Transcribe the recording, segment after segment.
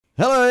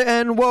Hello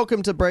and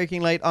welcome to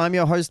Breaking Late. I'm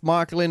your host,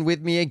 Michael, and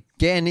with me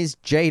again is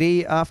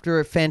JD after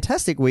a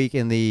fantastic week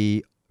in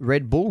the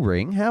Red Bull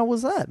Ring. How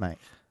was that, mate?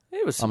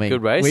 It was some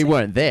good racing. We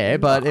weren't there,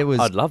 but it was...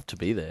 I'd love to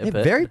be there.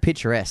 But very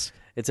picturesque.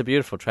 It's a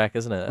beautiful track,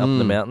 isn't it? Up in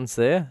the mountains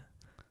there.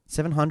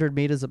 700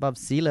 metres above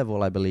sea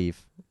level, I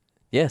believe.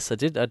 Yes, I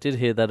did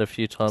hear that a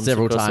few times.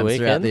 Several across times the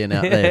weekend.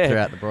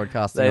 throughout the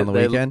broadcasting on the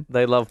weekend.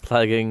 They love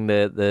plugging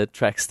the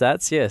track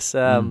stats. Yes,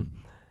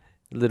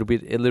 a little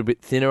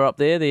bit thinner up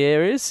there. The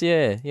areas,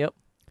 yep.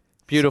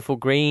 Beautiful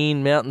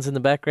green mountains in the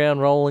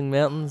background, rolling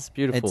mountains,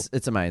 beautiful.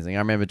 It's amazing. I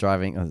remember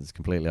driving. It's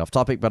completely off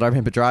topic, but I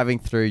remember driving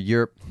through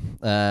Europe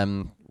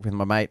with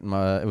my mate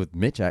and with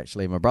Mitch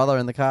actually, my brother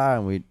in the car,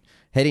 and we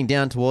heading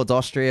down towards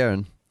Austria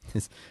and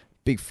this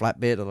big flat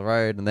bit of the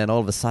road, and then all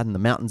of a sudden the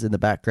mountains in the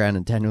background,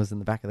 and Daniel was in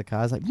the back of the car.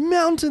 I was like,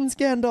 "Mountains,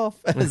 Gandalf!"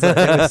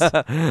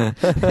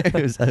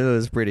 It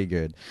was pretty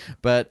good.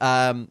 But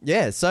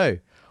so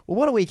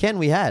what a weekend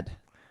we had.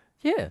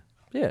 Yeah.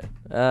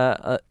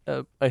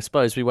 I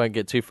suppose we won't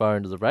get too far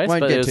into the race.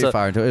 Won't get too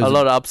far into it. A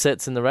lot of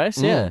upsets in the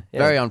race. Yeah.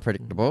 Very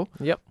unpredictable.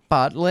 Yep.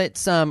 But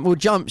we'll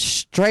jump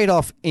straight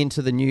off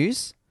into the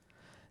news.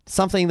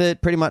 Something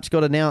that pretty much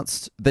got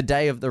announced the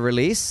day of the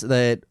release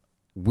that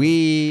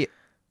we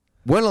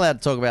weren't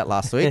allowed to talk about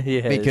last week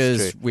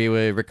because we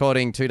were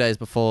recording 2 days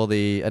before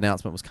the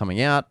announcement was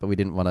coming out, but we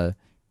didn't want to.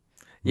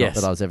 Not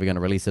that I was ever going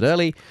to release it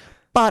early.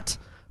 But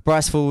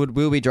Bryce Fullwood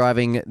will be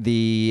driving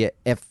the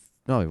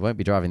No, he won't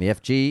be driving the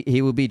FG.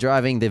 He will be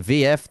driving the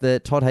VF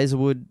that Todd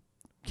Hazelwood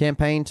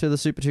campaigned to the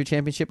Super 2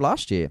 Championship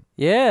last year.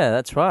 Yeah,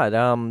 that's right.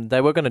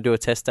 They were going to do a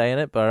test day in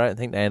it, but I don't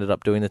think they ended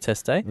up doing the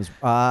test day.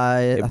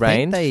 It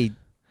rained.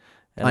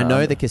 I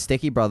know the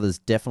Kostecki brothers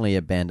definitely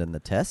abandoned the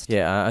test.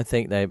 Yeah, I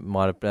think they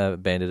might have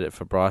abandoned it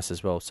for Bryce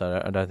as well, so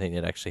I don't think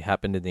it actually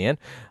happened in the end.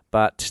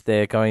 But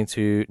they're going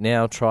to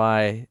now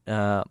try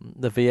the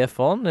VF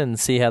on and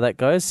see how that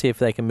goes, see if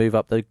they can move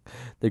up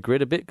the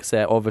grid a bit, because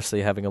they're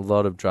obviously having a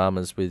lot of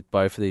dramas with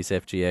both of these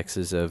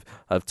FGXs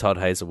of Todd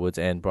Hazelwood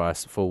and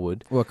Bryce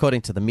Fullwood. Well,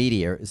 according to the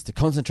media, is to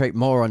concentrate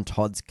more on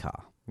Todd's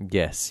car.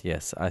 Yes.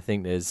 I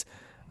think there's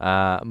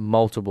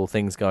multiple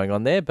things going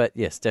on there, but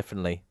yes,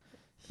 definitely.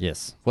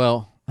 Yes.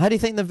 Well, how do you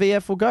think the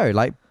VF will go?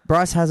 Like,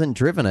 Bryce hasn't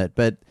driven it,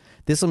 but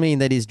this will mean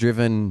that he's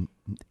driven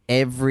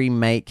every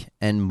make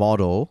and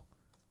model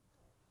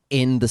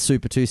in the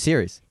Super 2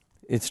 series.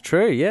 It's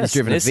true, yes. He's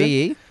driven Nissan.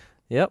 a VE,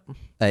 yep,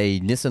 a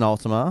Nissan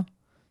Altima,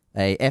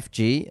 a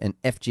FG, an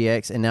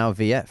FGX, and now a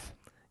VF.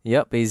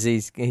 Yep,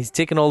 he's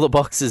ticking all the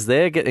boxes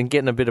there,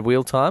 getting a bit of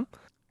wheel time.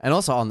 And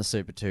also on the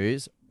Super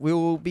 2s, we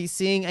will be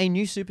seeing a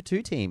new Super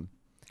 2 team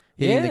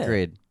hitting the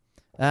grid.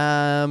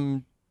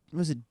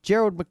 Was it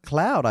Gerald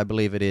McLeod, I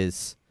believe it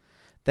is.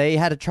 They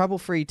had a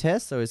trouble-free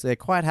test, so they're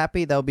quite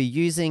happy. They'll be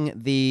using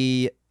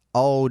the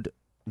old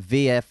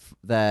VF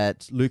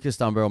that Lucas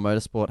Dumbrell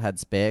Motorsport had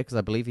spare, because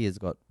I believe he has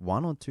got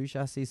 1 or 2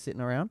 chassis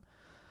sitting around.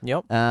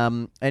 Yep.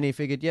 And he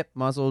figured,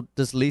 might as well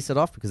just lease it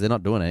off because they're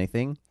not doing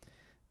anything.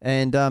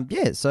 And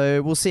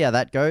so we'll see how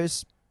that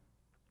goes.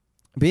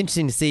 It'll be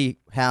interesting to see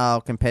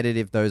how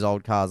competitive those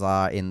old cars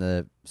are in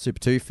the Super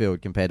 2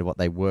 field compared to what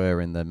they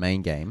were in the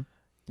main game.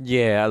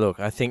 Yeah,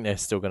 look, I think they're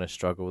still going to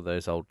struggle with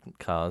those old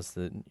cars.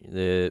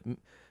 The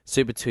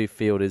Super 2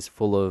 field is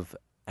full of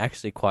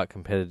actually quite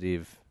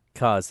competitive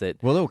cars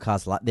that... Well,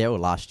 they're all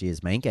last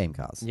year's main game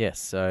cars. Yes,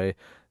 so,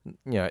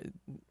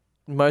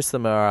 most of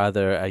them are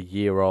either a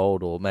year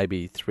old or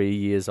maybe 3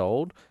 years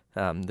old.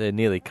 They're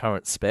nearly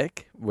current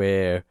spec,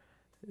 where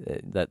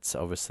that's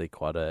obviously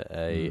quite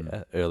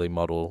a early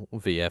model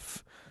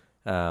VF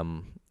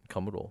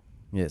Commodore.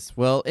 Yes,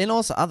 well, in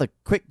also other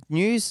quick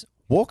news...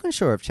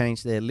 Walkinshaw have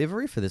changed their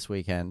livery for this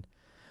weekend.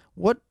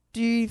 What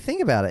do you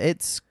think about it?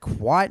 It's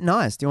quite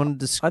nice. Do you want to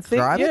describe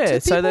it to people?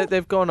 So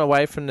they've gone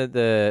away from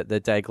the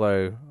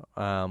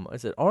Dayglow,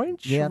 is it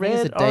orange? Yeah, I red,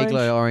 think it's a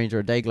Dayglow orange or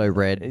a Dayglow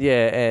red.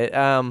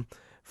 Yeah,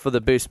 for the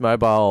Boost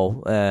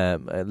Mobile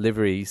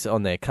liveries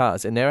on their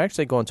cars. And they're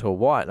actually gone to a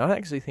white. And I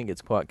actually think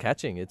it's quite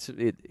catching. It's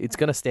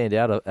going to stand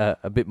out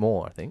a bit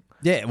more, I think.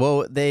 Yeah,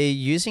 well, they're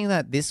using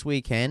that this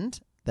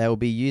weekend. They will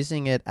be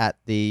using it at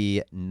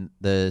the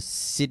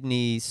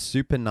Sydney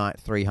Super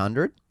Night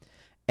 300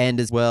 and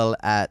as well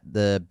at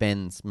the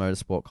Benz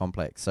Motorsport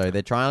Complex. So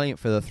they're trialing it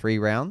for the 3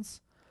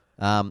 rounds.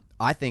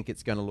 I think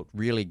it's going to look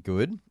really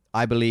good.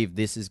 I believe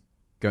this is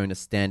going to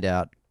stand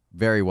out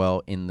very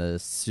well in the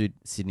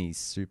Sydney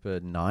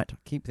Super Night. I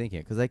keep thinking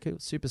it because they call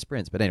it Super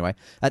Sprints. But anyway,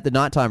 at the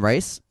nighttime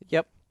race.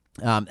 Yep.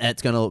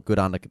 It's going to look good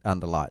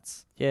under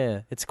lights.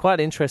 Yeah, it's quite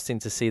interesting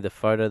to see the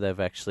photo they've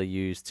actually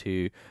used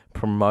to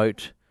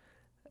promote...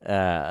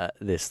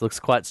 this looks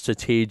quite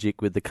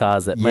strategic with the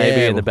cars that may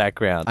be in the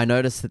background. I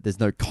noticed that there's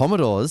no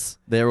Commodores.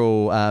 They're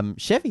all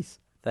Chevys.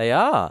 They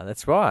are.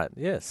 That's right.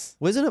 Yes.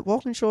 Wasn't it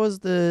Walkinshaw's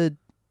the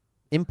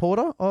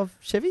importer of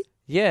Chevy?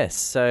 Yes.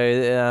 So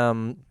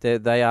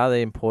they are the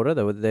importer.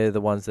 They're the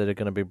ones that are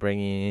going to be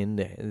bringing in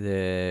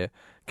the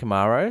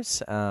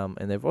Camaros.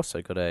 And they've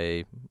also got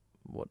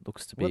what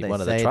looks to be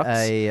one of the trucks.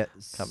 A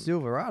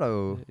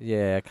Silverado.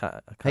 Yeah. I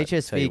can't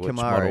HSV tell you which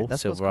Camaro. model,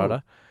 That's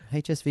Silverado.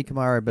 HSV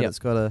Camaro, but it's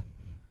got a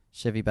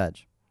Chevy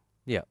badge.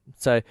 Yeah.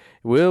 So it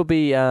will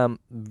be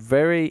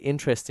very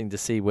interesting to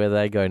see where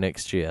they go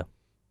next year.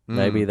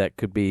 Maybe that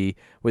could be,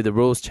 with the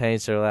rules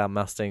changed to allow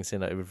Mustangs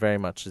in, it would very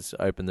much just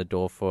open the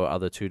door for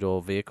other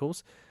two-door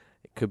vehicles.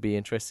 It could be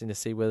interesting to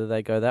see whether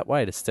they go that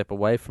way, to step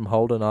away from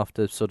Holden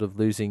after sort of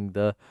losing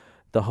the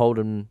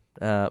Holden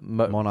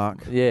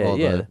Monarch. Yeah, or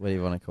yeah. what do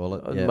you want to call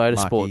it?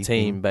 Motorsport marquee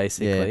team, thing.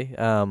 basically.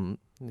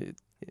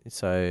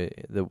 So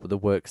the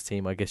works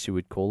team, I guess you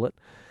would call it.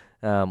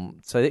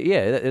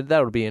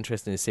 That would be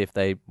interesting to see if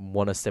they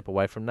want to step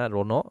away from that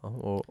or not,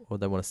 or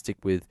they want to stick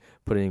with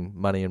putting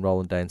money in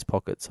Roland Dane's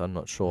pockets. I'm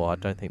not sure. I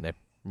don't think they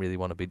really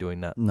want to be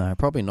doing that. No,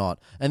 probably not.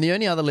 And the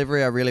only other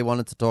livery I really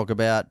wanted to talk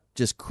about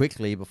just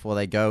quickly before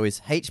they go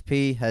is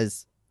HP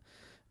is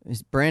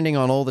branding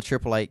on all the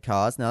 888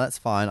 cars. Now, that's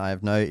fine. I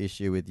have no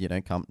issue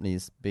with,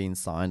 companies being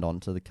signed on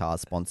to the car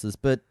sponsors.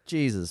 But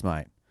Jesus,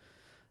 mate.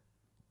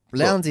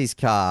 Lowndes'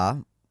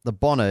 car, the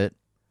bonnet,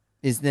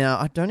 is now...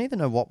 I don't even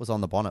know what was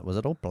on the bonnet. Was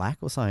it all black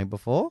or something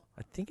before?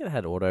 I think it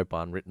had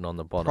Autobahn written on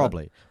the bonnet.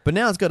 Probably. But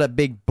now it's got a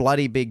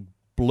bloody big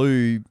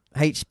blue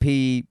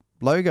HP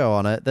logo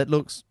on it that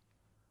looks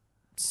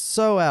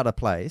so out of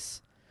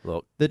place.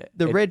 Look,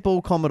 the Red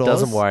Bull Commodores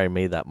doesn't worry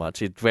me that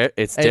much. It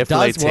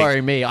definitely does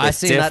worry me. I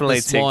seen that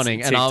this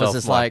morning, and I was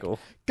just like,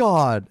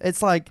 God,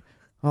 it's like,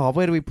 oh,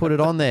 where do we put it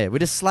on there? We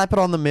just slap it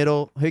on the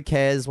middle. Who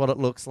cares what it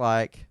looks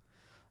like?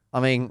 I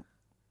mean,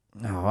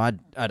 no,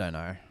 I don't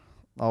know.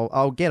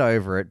 I'll get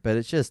over it, but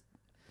it's just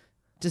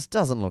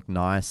doesn't look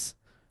nice.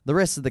 The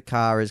rest of the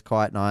car is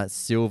quite nice: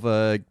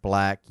 silver,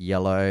 black,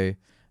 yellow,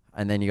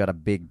 and then you got a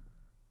big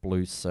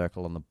blue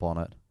circle on the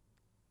bonnet.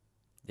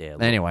 Yeah.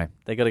 Look, anyway,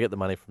 they got to get the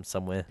money from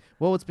somewhere.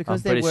 Well, it's because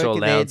I'm pretty they're sure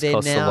working Lowndes there.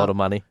 costs a lot of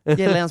money.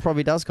 Yeah, Lowndes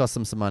probably does cost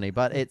them some money,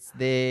 but it's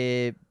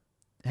their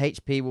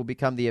HP will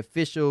become the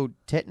official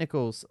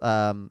technicals.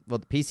 The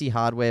PC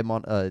hardware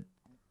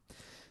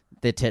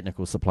their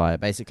technical supplier,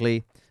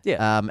 basically.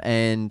 Yeah.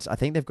 And I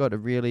think they've got a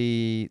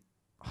really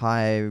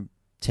high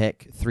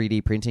tech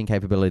 3D printing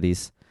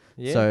capabilities.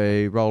 Yeah.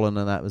 So Roland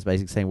and that was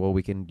basically saying, well,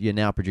 you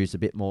now produce a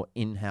bit more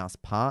in-house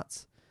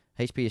parts.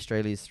 HP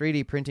Australia's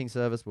 3D printing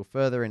service will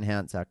further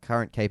enhance our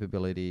current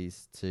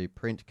capabilities to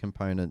print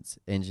components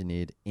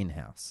engineered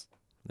in-house.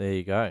 There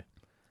you go.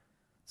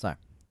 So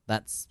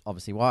that's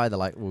obviously why they're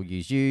like, we'll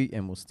use you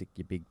and we'll stick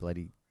your big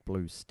bloody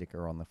blue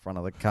sticker on the front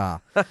of the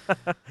car.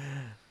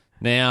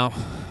 Now,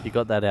 you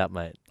got that out,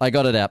 mate. I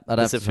got it out.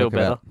 Does it feel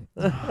better?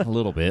 A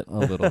little bit.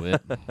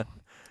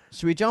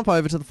 Should we jump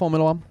over to the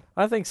Formula One?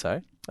 I think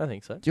so. Do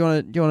you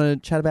want to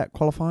chat about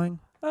qualifying?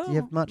 Do you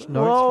have much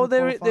notes?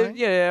 Well,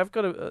 qualifying? I've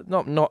got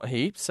not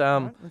heaps.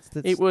 Right,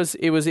 it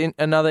was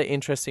another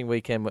interesting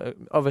weekend.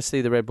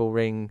 Obviously, the Red Bull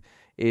Ring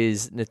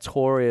is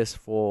notorious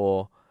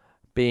for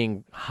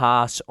being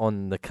harsh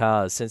on the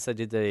cars since they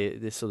did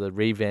this sort of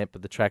revamp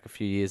of the track a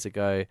few years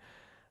ago.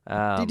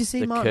 Did you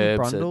see Martin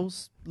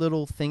Brundle's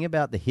little thing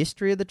about the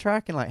history of the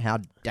track and like how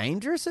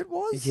dangerous it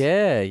was?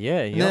 Yeah.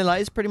 And then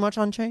like it's pretty much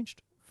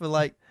unchanged for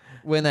like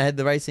when they had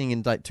the racing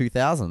in like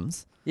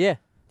 2000s. Yeah.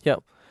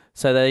 Yep.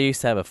 So they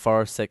used to have a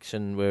forest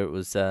section where it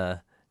was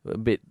a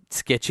bit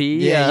sketchy.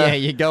 Yeah.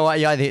 You go out,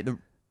 you either hit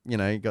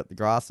you got the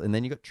grass and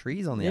then you got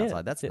trees on the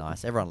outside. That's yeah.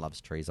 nice. Everyone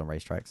loves trees on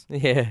racetracks.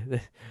 Yeah,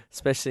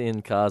 especially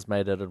in cars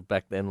made out of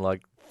back then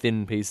like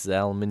thin pieces of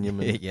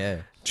aluminium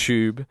and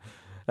tube.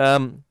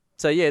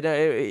 So yeah, no,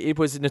 it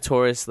was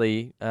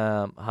notoriously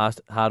hard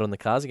on the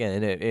cars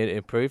again, and it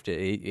improved it.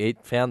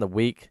 It found the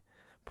weak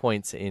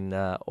points in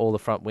all the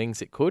front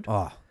wings it could.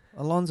 Oh,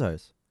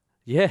 Alonso's.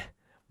 Yeah,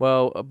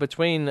 well,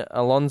 between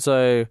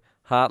Alonso,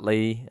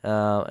 Hartley,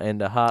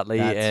 and Hartley,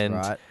 that's and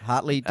right.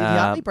 Hartley, did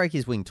Hartley break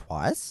his wing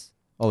twice,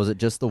 or was it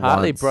just the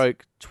Hartley once?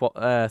 broke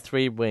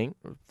three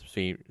rings.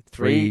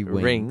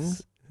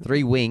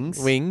 Three wings.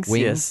 Wings.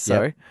 Yes.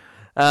 Sorry.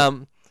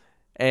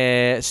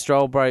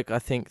 Stroll broke, I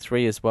think,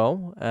 3 as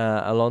well.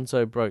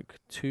 Alonso broke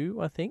 2,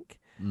 I think.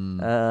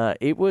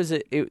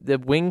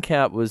 The wing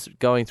count was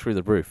going through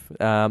the roof.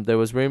 There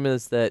was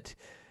rumours that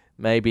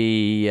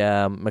maybe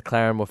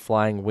McLaren were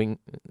flying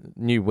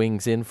new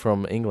wings in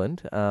from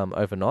England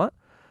overnight.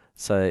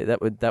 So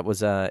that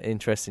was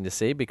interesting to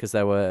see because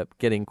they were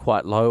getting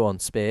quite low on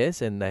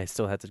spares and they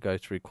still had to go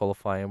through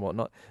qualifying and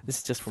whatnot. This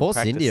is just from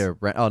practice.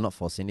 Not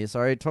Force India,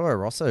 sorry. Toro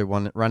Rosso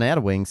run out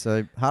of wings,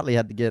 so Hartley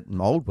had to get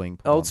an old wing.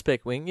 Old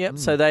spec wing, yep.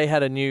 So they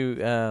had a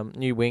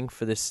new wing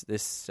for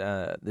this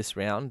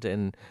round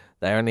and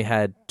they only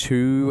had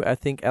 2, I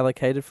think,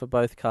 allocated for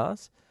both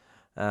cars.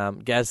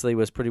 Gasly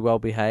was pretty well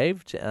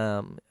behaved.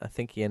 I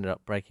think he ended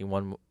up breaking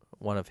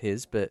one of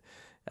his, but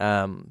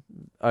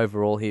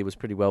overall he was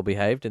pretty well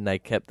behaved, and they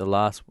kept the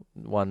last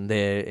one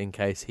there in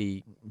case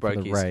he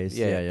broke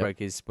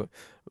his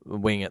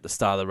wing at the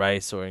start of the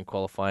race or in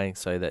qualifying,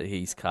 so that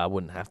his car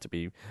wouldn't have to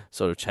be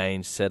sort of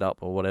changed, set up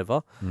or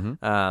whatever.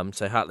 Mm-hmm.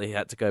 So Hartley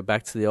had to go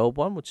back to the old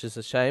one, which is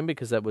a shame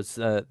because that was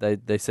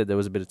they said there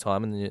was a bit of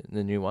time in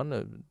the new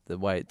one, the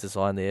way it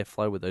designed the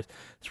airflow with those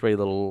 3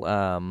 little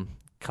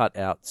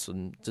cutouts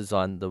and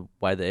designed the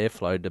way the air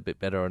flowed a bit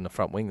better on the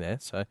front wing there.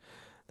 So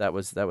that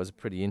was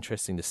pretty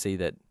interesting to see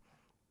that,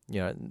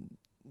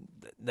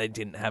 they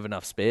didn't have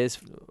enough spares,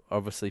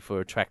 obviously, for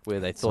a track where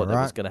they thought that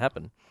was going to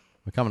happen.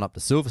 We're coming up to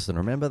Silverstone.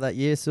 Remember that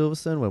year,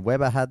 Silverstone, when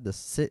Webber had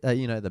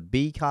the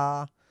B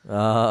car?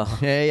 Yeah,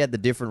 he had the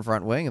different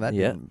front wing, and that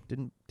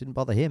didn't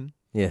bother him.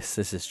 Yes,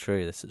 this is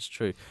true.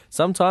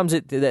 Sometimes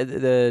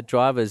the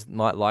drivers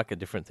might like a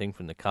different thing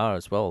from the car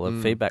as well.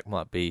 The feedback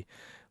might be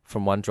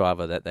from one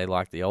driver that they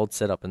like the old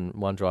setup, and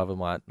one driver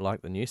might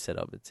like the new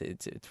setup.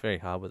 It's very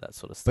hard with that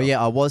sort of stuff. But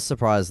yeah, I was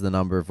surprised at the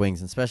number of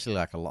wings, especially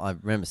I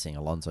remember seeing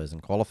Alonso's in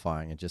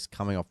qualifying and just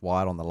coming off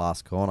wide on the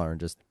last corner and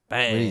just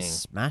bang, really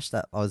smashed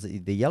that.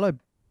 The yellow.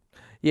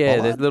 Yeah,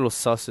 bollard? the little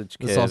sausage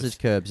curbs. The sausage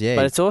curbs, yeah.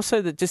 But it's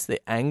also just the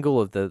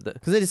angle of the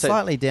because it is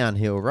slightly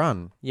downhill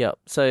run. Yeah,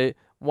 so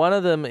one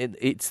of them,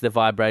 it's the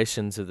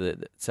vibrations of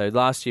the. So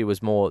last year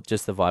was more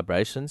just the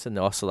vibrations and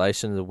the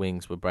oscillation of the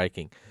wings were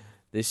breaking.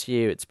 This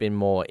year it's been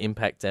more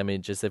impact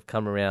damage as they've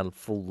come around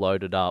full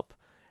loaded up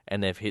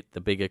and they've hit the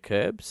bigger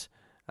curbs,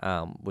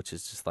 which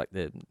is just like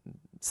the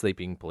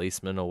sleeping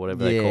policeman or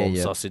whatever they call them,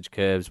 sausage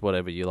curbs,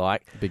 whatever you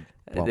like. Big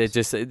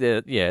bumps.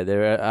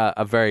 They're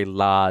a very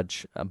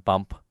large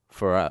bump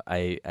for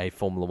a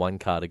Formula One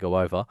car to go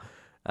over.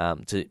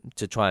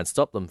 To try and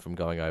stop them from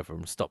going over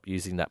and stop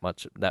using that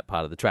part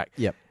of the track.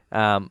 Yep.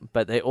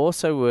 But they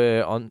also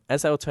were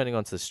as they were turning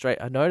onto the straight.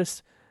 I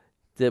noticed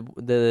where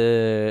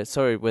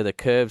the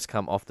curves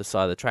come off the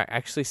side of the track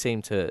actually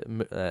seem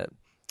to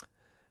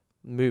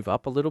move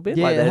up a little bit.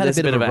 Yeah, like it had there's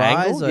a bit of an a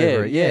rise angle.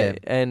 over it, yeah.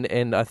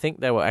 And I think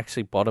they were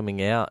actually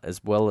bottoming out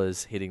as well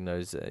as hitting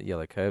those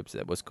yellow curbs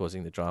that was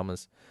causing the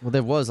dramas. Well,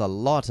 there was a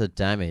lot of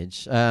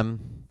damage. Do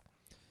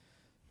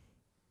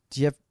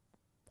you have?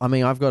 I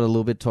mean, I've got a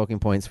little bit talking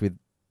points with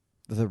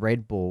the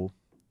Red Bull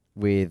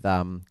with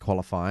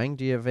qualifying.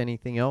 Do you have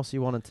anything else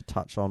you wanted to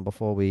touch on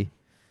before we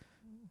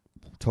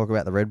talk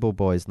about the Red Bull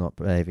boys not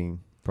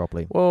behaving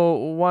properly? Well,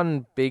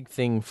 one big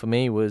thing for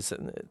me was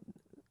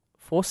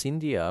Force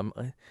India.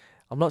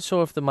 I'm not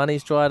sure if the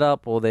money's dried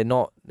up or they're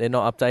not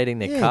updating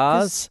their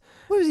cars.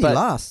 Where was he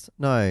last?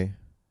 No.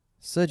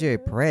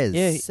 Sergio Perez,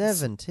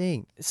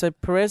 17th. So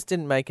Perez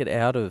didn't make it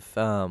out of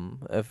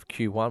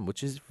Q1,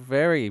 which is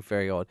very,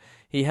 very odd.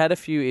 He had a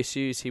few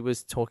issues. He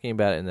was talking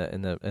about it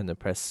in the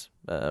press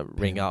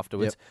ring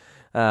afterwards.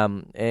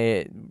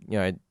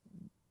 Yep.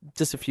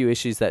 Just a few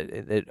issues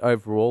that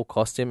overall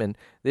cost him. And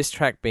this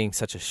track being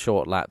such a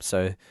short lap,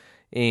 so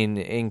in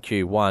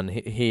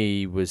Q1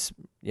 he was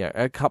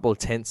a couple of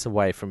tenths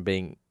away from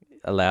being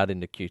allowed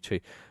into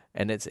Q2.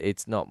 And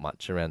it's not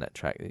much around that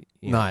track.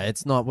 No,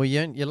 it's not. Well,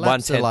 your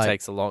laps 1/10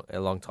 takes a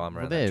long time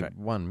around that track.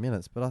 1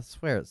 minute, but I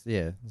swear it's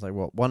like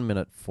what 1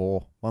 minute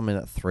 4, 1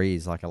 minute 3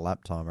 is like a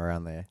lap time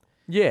around there.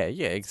 Yeah,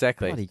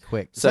 exactly. Bloody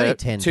quick. So only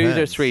 10 2 turns.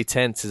 to 3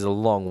 tenths is a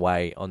long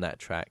way on that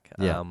track.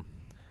 Yeah.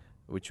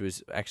 Which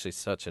was actually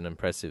such an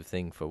impressive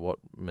thing for what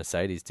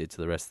Mercedes did to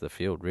the rest of the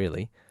field.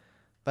 Really,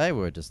 they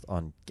were just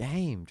on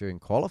game during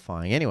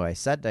qualifying. Anyway,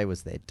 Saturday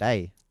was their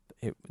day.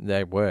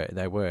 They were.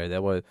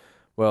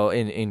 Well,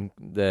 in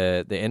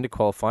the end of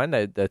qualifying,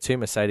 the two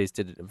Mercedes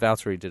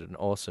Valtteri did an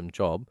awesome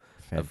job.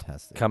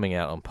 Fantastic. Of coming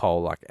out on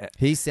pole.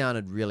 He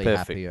sounded really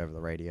perfect. happy over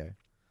the radio.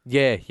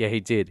 Yeah,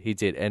 he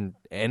did, and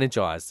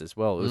energized as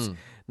well. It was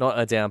not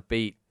a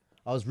downbeat.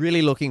 I was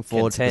really looking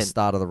forward to the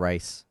start of the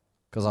race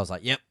because I was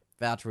like, "Yep,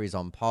 Valtteri's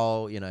on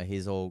pole.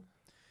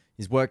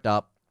 He's worked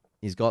up.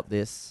 He's got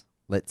this.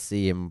 Let's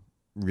see him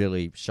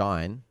really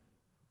shine."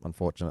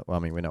 Unfortunately, well, I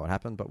mean, we know what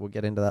happened, but we'll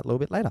get into that a little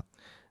bit later.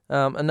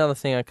 Another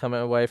thing I come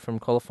away from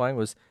qualifying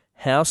was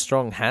how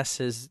strong Haas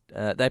is.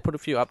 They put a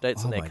few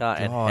updates on their car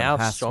and how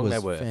Haas strong was they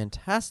were.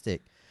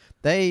 Fantastic.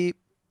 Roman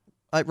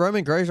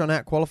Grosjean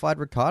out-qualified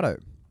Ricciardo.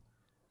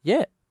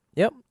 Yeah,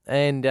 yep.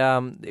 And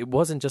it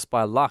wasn't just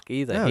by luck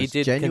either. No, he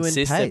did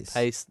consistent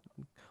pace.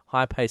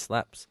 high-paced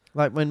laps.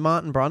 Like when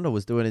Martin Brundle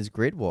was doing his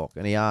grid walk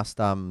and he asked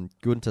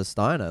Gunther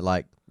Steiner,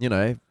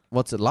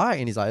 what's it like?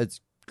 And he's like,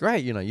 it's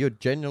great. You're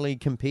genuinely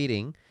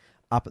competing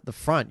up at the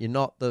front. You're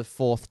not the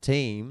fourth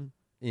team,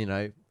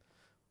 the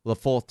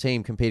fourth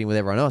team competing with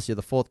everyone else. You're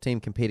the fourth team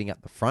competing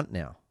at the front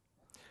now.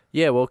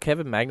 Yeah, well,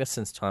 Kevin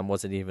Magnussen's time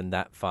wasn't even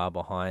that far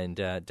behind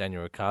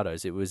Daniel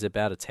Ricciardo's. It was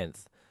about a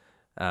tenth.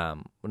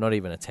 Not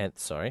even a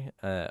tenth,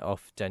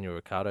 off Daniel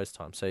Ricciardo's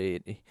time. So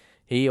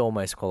he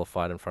almost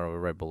qualified in front of a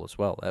Red Bull as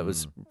well. That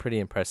was pretty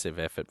impressive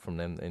effort from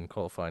them in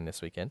qualifying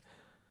this weekend.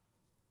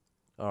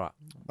 All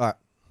right.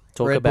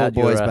 Talk Red about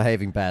Bull boys your,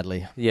 behaving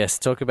badly. Yes,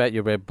 talk about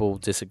your Red Bull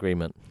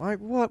disagreement. Like,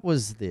 what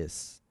was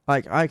this?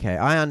 Like, okay,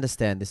 I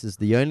understand this is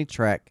the only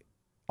track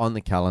on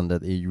the calendar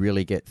that you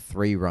really get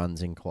 3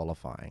 runs in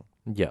qualifying.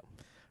 Yeah.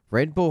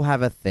 Red Bull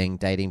have a thing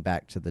dating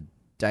back to the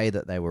day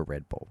that they were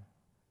Red Bull.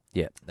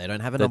 Yeah. They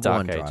don't have a number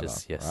one driver.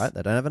 Yes. Right?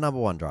 They don't have a number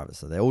one driver,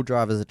 so all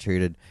drivers are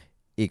treated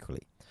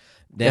equally.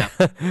 Now,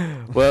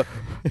 Well,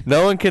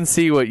 no one can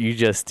see what you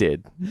just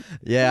did.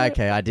 yeah,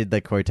 okay, I did the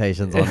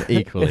quotations on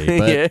equally,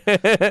 but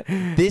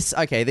Yeah.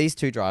 these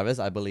two drivers,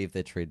 I believe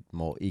they're treated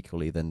more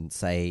equally than,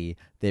 say,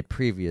 their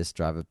previous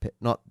driver,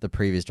 not the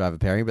previous driver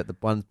pairing, but the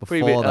ones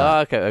before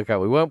that. Okay.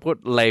 We won't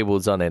put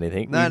labels on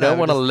anything. No, We don't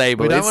want to just-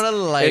 label. We don't It's- want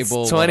to label. It's what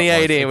it was.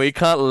 2018. We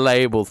can't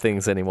label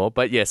things anymore.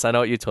 But yes, I know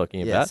what you're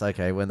talking about. Yes,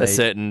 okay. When A they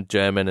certain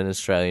German and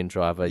Australian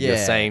driver. You're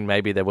Yeah. saying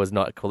maybe there was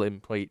not a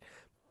complete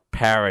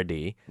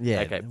parody.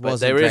 Yeah, Okay, it but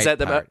wasn't there is great at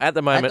the parody. at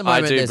the moment.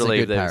 I do there's a believe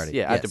good there's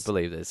parody, I do yes.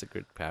 believe there's a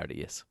good parody.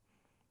 Yes.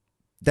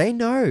 they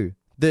know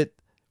that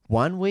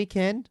one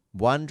weekend,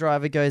 one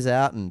driver goes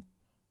out and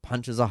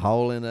punches a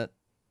hole in it,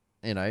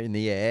 in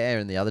the air,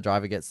 and the other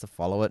driver gets to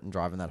follow it and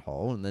drive in that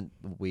hole. And then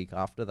the week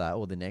after that,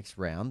 or the next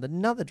round,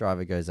 another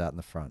driver goes out in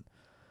the front.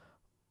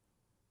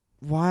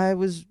 Why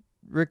was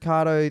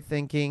Ricardo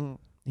thinking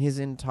he's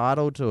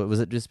entitled to it? Was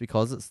it just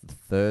because it's the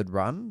third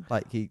run?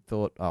 Like he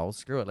thought, oh,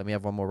 screw it, let me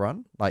have one more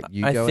run? Like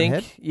you I go think,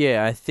 ahead?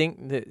 Yeah, I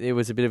think that there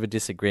was a bit of a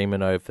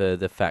disagreement over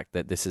the fact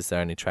that this is the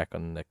only track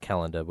on the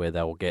calendar where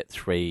they will get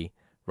 3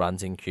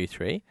 runs in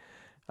Q3.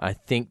 I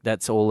think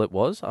that's all it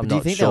was. I'm But do you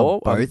not think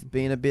sure. they were both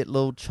being a bit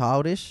little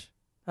childish?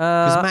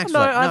 Max no,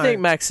 was like, I no. think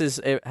Max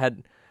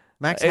had.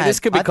 Max This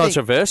could be I think-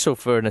 controversial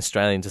for an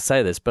Australian to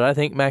say this, but I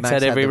think Max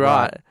had every the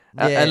right,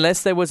 Yeah.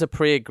 unless there was a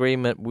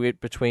pre-agreement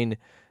between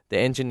the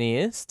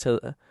engineers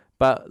to.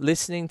 But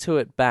listening to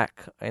it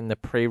back in the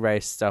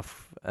pre-race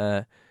stuff,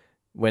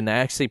 when they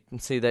actually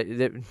see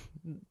that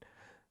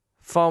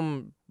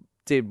FOM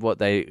did what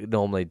they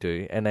normally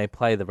do, and they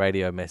play the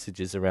radio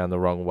messages around the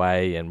wrong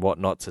way and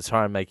whatnot to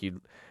try and make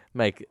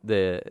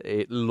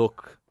it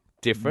look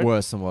different,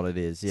 worse than what it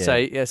is.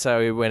 Yeah.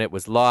 So when it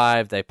was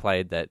live, they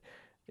played that,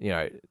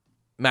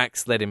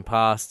 Max let him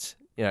past.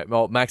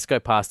 Max go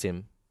past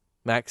him.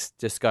 Max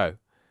just go.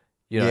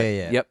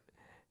 Yeah. Yep.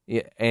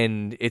 Yeah,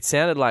 and it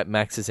sounded like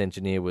Max's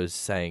engineer was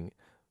saying,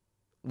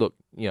 "Look,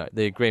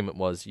 the agreement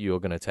was you're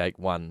going to take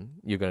one.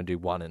 You're going to do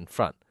one in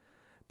front."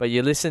 But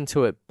you listen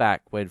to it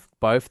back with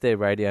both their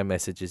radio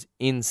messages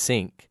in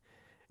sync,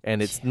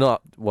 and it's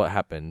not what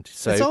happened.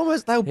 So it's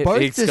almost they were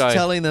both it's just going-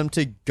 telling them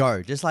to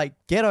go. Just like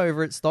get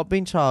over it, stop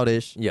being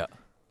childish. Yeah.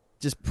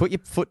 Just put your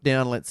foot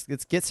down. Let's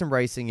get some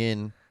racing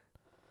in.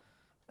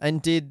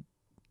 And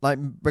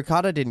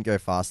Ricardo didn't go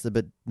faster,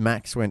 but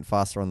Max went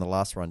faster on the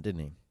last run,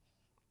 didn't he?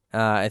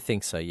 I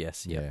think so.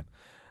 Yes. Yeah.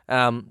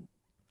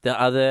 The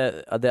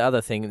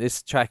other thing,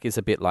 this track is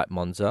a bit like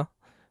Monza.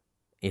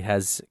 It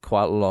has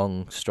quite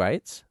long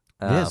straights.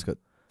 Yeah, it's got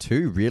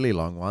 2 really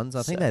long ones.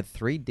 I think they had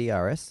 3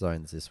 DRS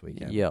zones this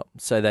weekend. Yeah.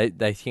 So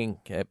they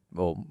think,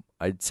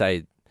 I'd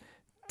say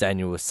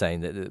Daniel was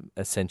saying that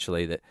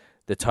essentially that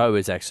the toe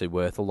is actually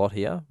worth a lot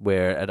here,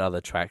 where at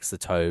other tracks the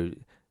toe,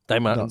 they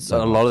might Not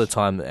so a lot of the much.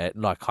 time at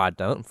like high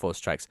downforce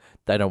tracks,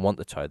 they don't want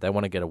the toe. They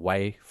want to get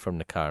away from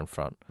the car in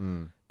front.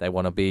 They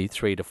want to be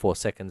 3 to 4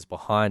 seconds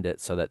behind it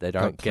so that they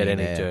don't get clean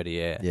any air. dirty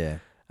air.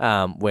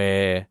 Yeah.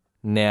 Where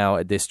now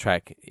at this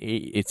track,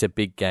 it's a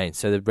big gain.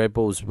 So the Red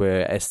Bulls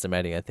were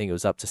estimating, I think it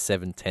was up to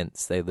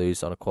 7/10 they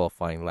lose on a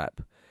qualifying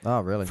lap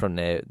Oh, really? from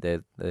their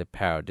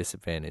power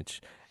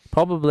disadvantage.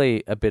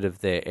 Probably a bit of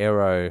their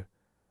aero,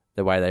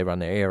 the way they run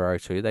their aero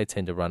too. They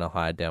tend to run a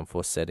higher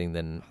downforce setting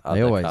than They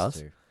other always cars.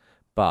 do.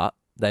 But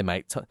they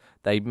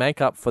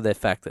make up for their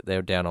fact that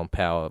they're down on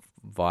power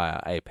via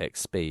apex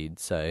speed.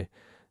 So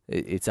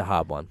it's a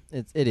hard one.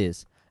 It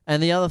is.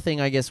 And the other thing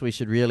I guess we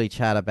should really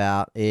chat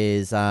about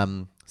is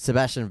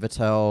Sebastian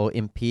Vettel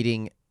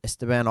impeding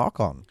Esteban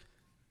Ocon.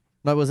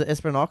 No, was it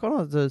Esteban Ocon?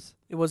 Or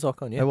It was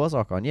Ocon, yeah. It was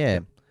Ocon, yeah.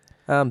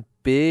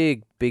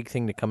 Big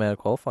thing to come out of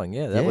qualifying.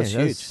 Yeah, that was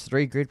huge.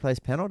 3 grid place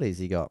penalties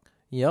he got.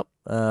 Yep.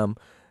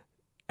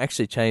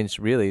 Actually changed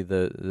really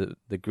the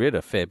grid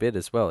a fair bit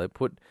as well. It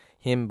put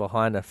him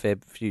behind a fair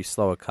few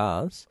slower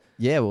cars.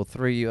 Yeah, well,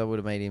 3 would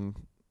have made him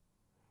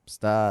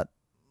start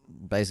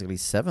basically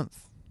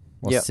 7th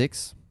or Yep.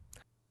 6th.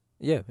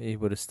 Yeah, he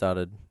would have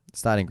started.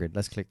 Starting grid.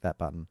 Let's click that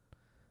button.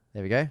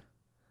 There we go.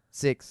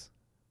 6.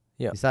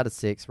 Yep. He started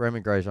 6.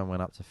 Roman Grosjean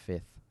went up to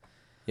 5th.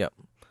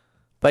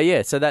 But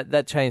yeah, so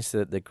that changed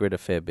the grid a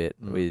fair bit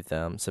with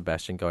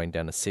Sebastian going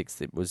down to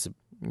 6th. It was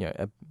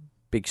a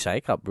big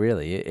shake-up,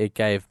 really. It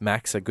gave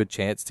Max a good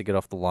chance to get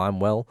off the line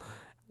well.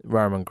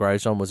 Roman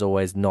Grosjean was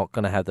always not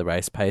going to have the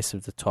race pace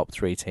of the top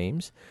 3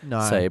 teams.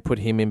 No. So it put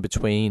him in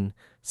between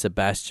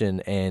Sebastian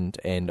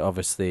and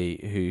obviously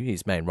who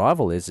his main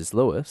rival is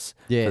Lewis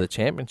Yeah. for the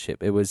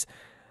championship. It was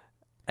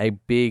a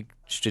big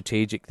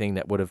strategic thing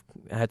that would have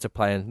had to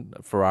play in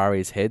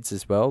Ferrari's heads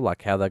as well,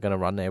 like how they're going to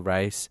run their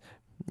race.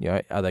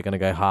 Are they going to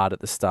go hard at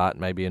the start,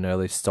 maybe an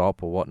early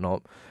stop or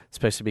whatnot,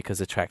 especially because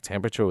the track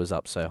temperature was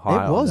up so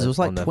high. It was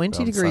like 20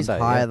 on degrees Sunday,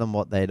 higher yeah. than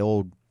what they'd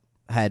all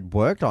had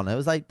worked on. It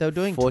was like they were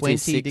doing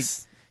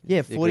 46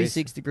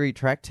 46 degree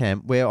track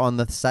temp, where on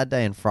the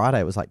Saturday and Friday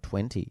it was like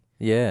 20.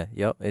 Yeah,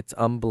 yep, it's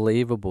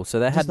unbelievable. So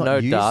they I'm had just not no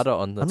used- data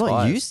on the I'm tyres.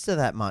 not used to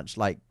that much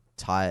like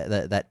tire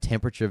that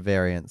temperature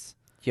variance.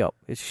 Yep,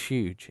 it's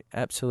huge,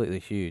 absolutely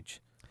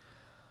huge.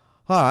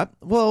 All right,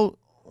 well,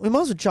 we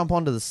might as well jump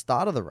on to the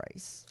start of the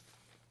race.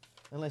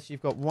 Unless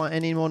you've got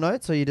any more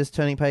notes, or you're just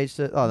turning page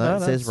to... Oh, no,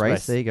 it says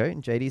race. There you go,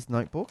 in JD's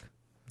notebook.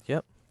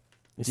 Yep.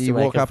 Do you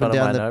walk up and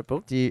down the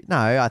notebook? No,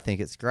 I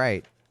think it's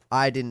great.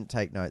 I didn't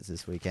take notes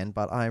this weekend,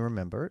 but I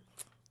remember it.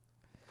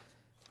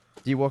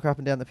 Do you walk up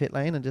and down the pit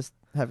lane and just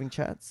having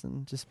chats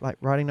and just like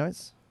writing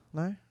notes?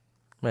 No?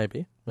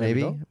 Maybe.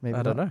 Maybe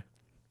I don't know.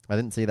 I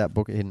didn't see that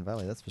book at Hidden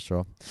Valley, that's for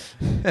sure.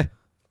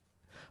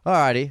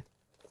 Alrighty.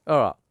 All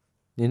right.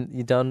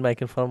 You done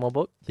making fun of my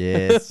book?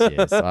 Yes,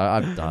 yes.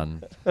 I'm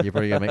done. You're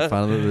probably going to make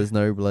fun of it. There's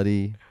no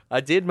bloody... I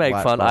did make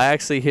fun. I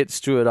actually hit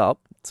Stuart up.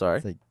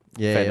 Sorry.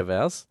 Friend of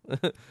ours.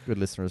 Good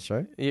listener of the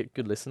show. Yeah,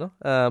 good listener.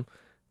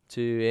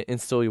 To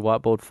install your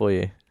whiteboard for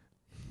you.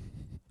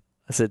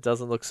 I said it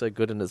doesn't look so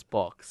good in its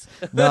box.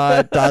 No,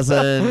 it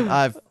doesn't.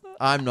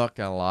 I'm not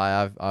gonna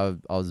lie. I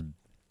was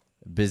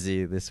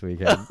busy this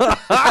weekend.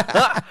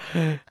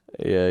 Yeah.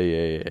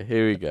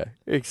 Here we go.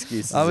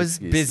 Excuses. I was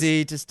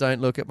busy. Just don't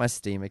look at my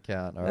Steam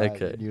account. All right?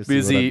 Okay.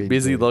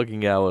 Busy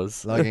logging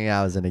hours. Logging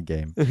hours in a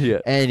game. Yeah.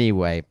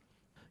 Anyway,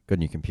 got a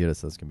new computer,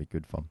 so it's gonna be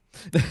good fun.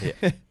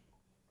 Yeah.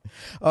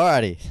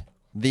 Alrighty.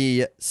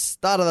 The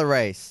start of the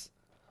race.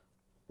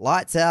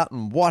 Lights out,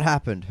 and what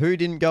happened? Who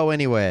didn't go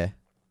anywhere?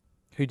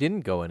 Who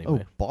didn't go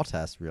anywhere? Oh,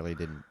 Bottas really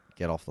didn't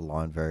get off the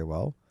line very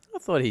well. I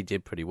thought he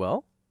did pretty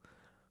well.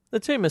 The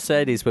two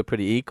Mercedes were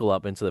pretty equal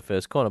up into the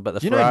first corner, but the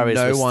Ferraris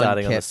were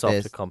starting on the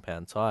softer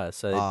compound tyre,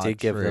 so it did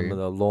give them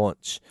the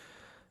launch.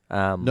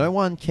 No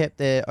one kept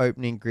their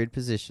opening grid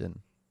position.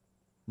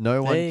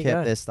 No one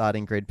kept their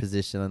starting grid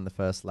position in the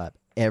first lap.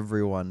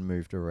 Everyone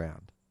moved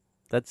around.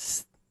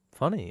 That's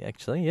funny,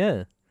 actually,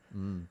 yeah.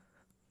 Mm.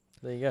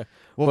 There you go.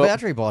 Well,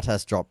 Valtteri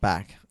Bottas dropped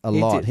back a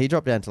lot. He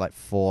dropped down to like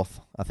 4th,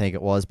 I think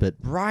it was. But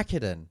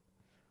Raikkonen,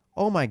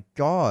 oh my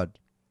God,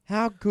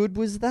 how good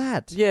was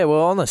that? Yeah,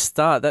 well, on the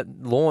start,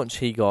 that launch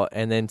he got,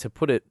 and then to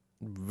put it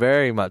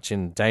very much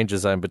in danger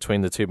zone between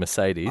the two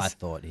Mercedes. I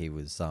thought he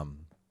was going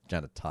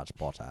to touch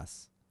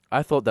Bottas.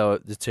 I thought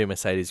the two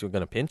Mercedes were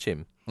going to pinch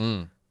him.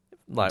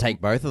 Like,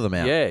 take both of them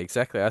out. Yeah,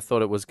 exactly. I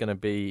thought it was going to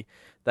be...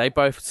 They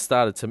both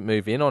started to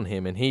move in on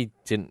him, and he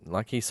didn't.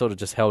 Like, he sort of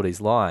just held his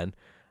line.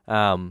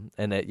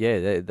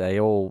 They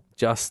all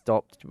just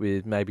stopped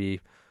with maybe,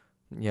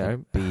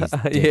 not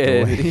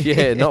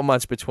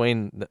much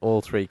between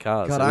all three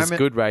cars. God, it was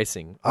good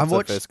racing up to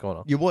the first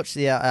corner. You watch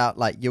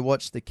the you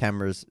watch the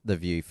cameras, the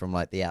view from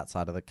like the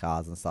outside of the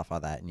cars and stuff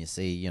like that, and you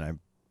see,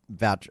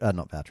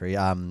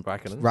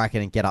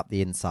 Raikkonen get up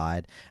the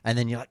inside, and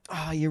then you're like,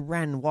 oh, you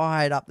ran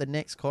wide up the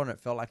next corner. It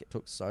felt like it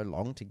took so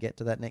long to get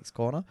to that next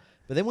corner.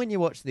 But then when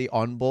you watch the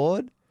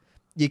onboard,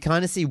 you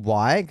kind of see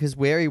why, because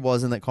where he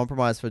was in that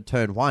compromise for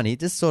turn 1, he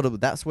just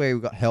that's where he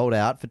got held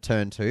out for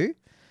turn 2.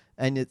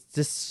 And it's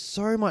just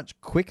so much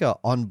quicker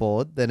on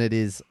board than it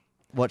is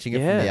watching it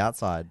from the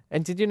outside.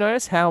 And did you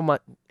notice how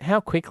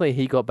quickly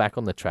he got back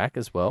on the track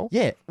as well?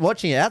 Yeah,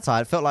 watching it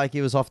outside, it felt like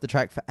he was off the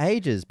track for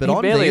ages. But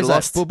on there, he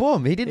lost. Like,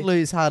 boom. He didn't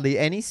lose hardly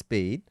any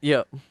speed.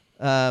 Yeah.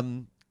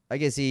 I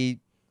guess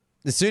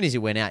as soon as he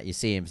went out, you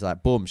see him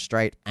like, boom,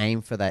 straight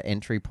aim for that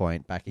entry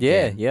point back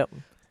again. Yeah, yep.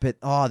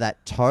 But,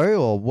 that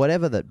toe or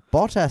whatever that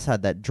Bottas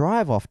had, that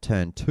drive off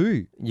turn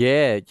 2.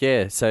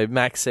 Yeah. So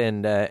Max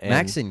and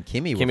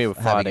Kimi were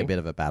having a bit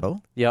of a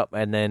battle. Yep.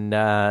 And then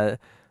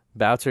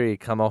Valtteri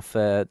come off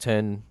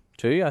turn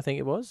 2, I think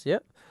it was.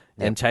 Yep.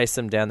 And chased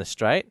them down the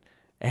straight.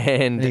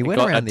 And he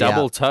got a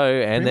double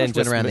toe and then just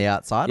went around the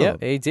outside. Yeah,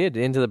 he did.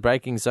 Into the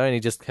braking zone.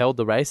 He just held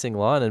the racing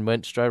line and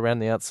went straight around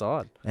the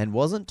outside. And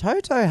wasn't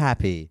Toto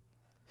happy?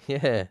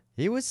 Yeah.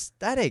 He was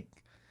static.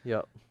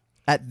 Yep.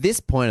 At this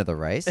point of the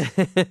race.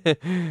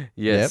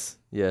 Yes.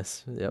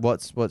 Yep.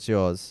 What's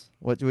yours?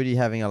 What were you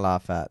having a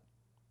laugh at?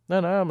 No,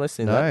 I'm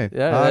listening. No.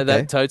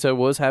 That Toto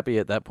was happy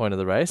at that point of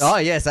the race. Oh,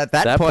 yes, at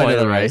that point of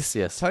the race.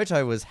 Yes.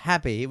 Toto was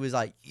happy. He was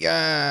like,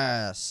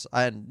 yes.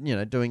 And,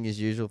 doing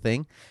his usual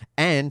thing.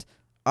 And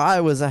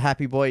I was a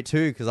happy boy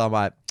too, because I'm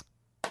like,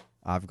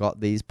 I've got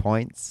these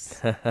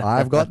points.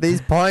 I've got these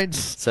points.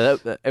 So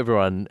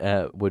everyone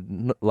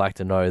would like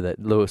to know that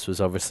Lewis was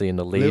obviously in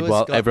the lead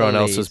while everyone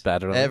else was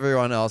battling.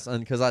 Everyone else,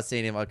 and because I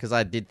seen him, because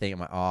I did think,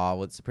 I'm like,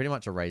 well, it's pretty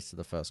much a race to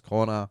the first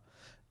corner.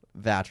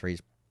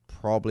 Valtteri's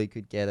probably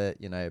could get it,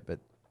 but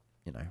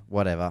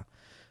whatever.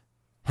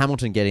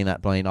 Hamilton getting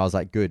that plane, I was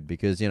like, good,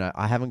 because,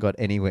 I haven't got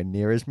anywhere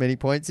near as many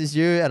points as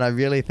you, and I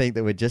really think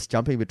that we're just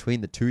jumping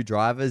between the two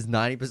drivers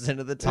 90%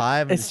 of the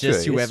time. It's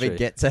just whoever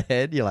gets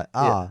ahead. You're like,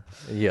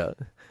 Yeah.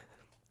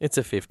 It's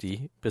a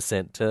 50%. It's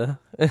a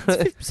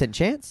 50%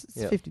 chance.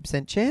 It's a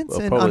 50% chance.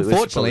 Well, and probably,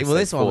 unfortunately,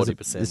 this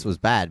was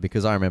bad,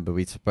 because I remember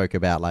we spoke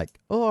about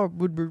like,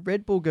 would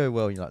Red Bull go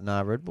well? You're like,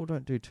 nah, Red Bull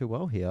don't do too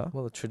well here.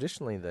 Well,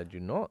 traditionally they do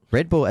not.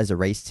 Red Bull as a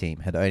race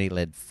team had only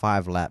led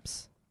 5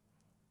 laps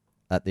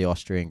at the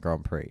Austrian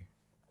Grand Prix.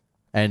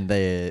 And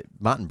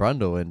Martin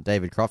Brundle and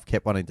David Croft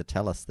kept wanting to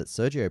tell us that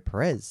Sergio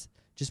Perez,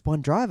 just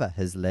one driver,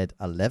 has led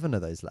 11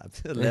 of those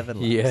laps. 11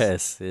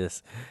 laps.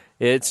 Yes.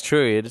 It's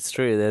true.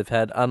 They've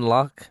had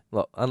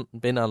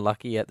been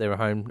unlucky at their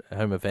home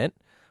event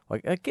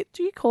Like,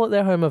 do you call it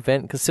their home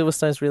event? Because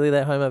Silverstone's really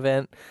their home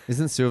event.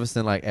 Isn't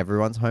Silverstone like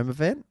everyone's home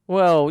event?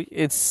 Well,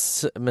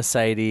 it's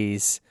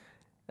Mercedes,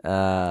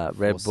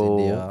 Red Bull,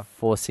 India.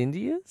 Force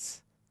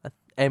Indias,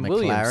 and McLaren?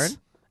 Williams.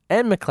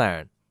 And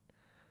McLaren.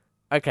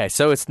 Okay,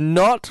 so it's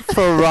not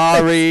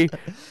Ferrari,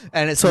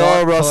 And it's Toro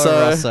not Rosso.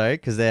 Toro Rosso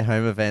because their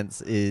home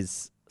events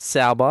is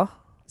Sauber.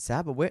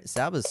 Sauber.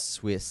 Sauber's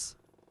Swiss,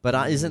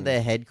 but isn't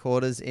their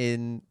headquarters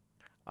in?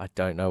 I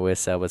don't know where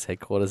Sauber's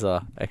headquarters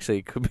are. Actually,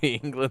 it could be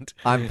England.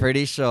 I'm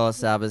pretty sure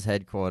Sauber's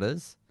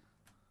headquarters.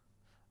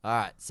 All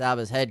right,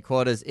 Sauber's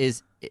headquarters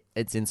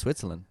it's in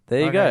Switzerland.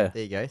 There you go.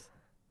 There you go.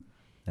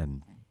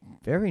 And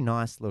very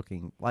nice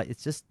looking. Like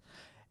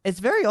it's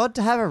very odd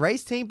to have a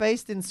race team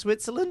based in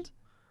Switzerland,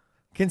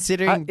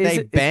 considering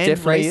they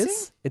banned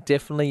racing. It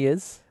definitely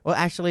is. Well,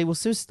 actually, we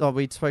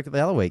spoke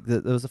the other week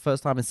that it was the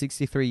first time in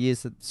 63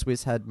 years that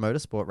Swiss had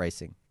motorsport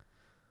racing,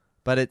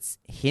 but it's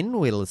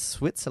Hinwil,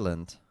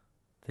 Switzerland.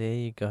 There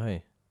you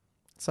go.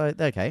 So,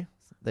 okay,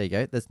 there you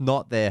go. That's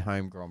not their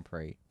home Grand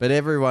Prix, but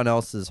everyone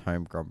else's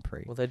home Grand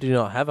Prix. Well, they do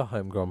not have a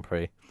home Grand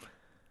Prix.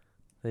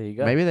 There you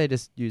go. Maybe they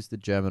just use the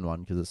German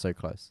one because it's so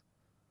close.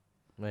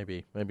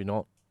 Maybe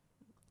not.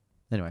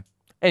 Anyway,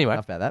 Anyway.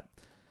 enough about that.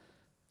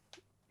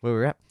 Where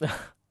we're at?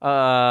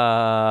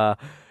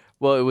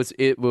 Well,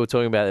 we were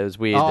talking about it was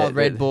weird. Oh, that,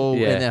 Red Bull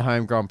yeah. in their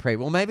home Grand Prix.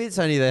 Well, maybe it's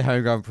only their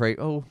home Grand Prix.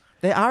 Oh,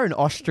 they are an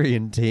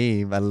Austrian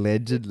team,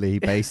 allegedly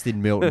based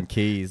in Milton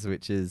Keynes,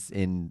 which is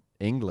in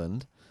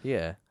England.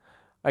 Yeah.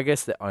 I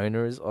guess the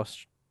owner is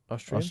Austrian.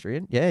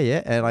 Austrian,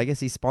 yeah, and I guess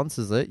he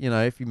sponsors it. You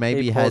know, if you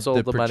maybe He had pours all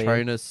the the money in.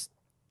 Petronas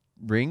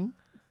ring,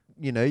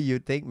 you know,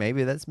 you'd think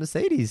maybe that's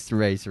Mercedes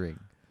race ring.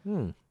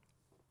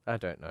 I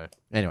don't know.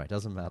 Anyway,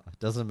 doesn't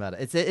matter.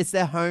 It's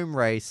their home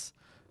race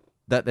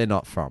that they're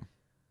not from.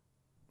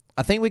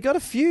 I think we got a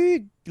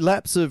few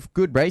laps of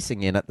good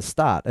racing in at the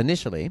start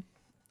initially.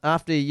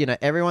 After, you know,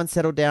 everyone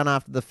settled down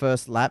after the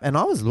first lap, and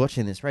I was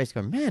watching this race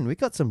going, man, we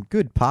got some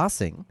good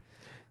passing.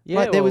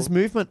 Yeah, there was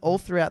movement all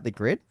throughout the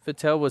grid.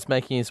 Vettel was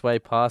making his way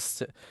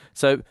past.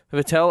 So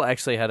Vettel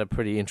actually had a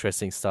pretty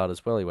interesting start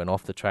as well. He went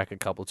off the track a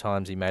couple of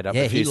times. He made up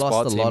a few he lost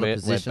spots. a lot He of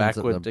positions went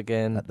backward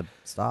again at the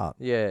start.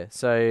 Yeah,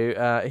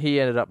 so he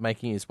ended up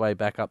making his way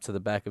back up to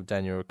the back of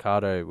Daniel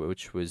Ricciardo,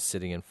 which was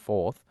sitting in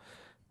fourth.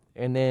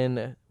 And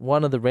then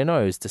one of the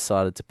Renaults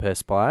decided to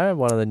perspire.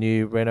 One of the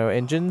new Renault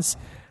engines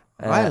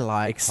I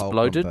like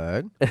exploded.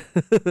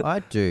 Hulkenberg. I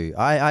do.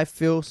 I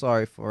feel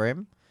sorry for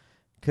him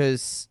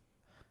because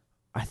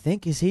I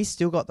think he's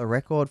still got the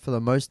record for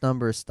the most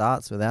number of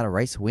starts without a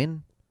race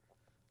win.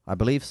 I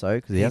believe so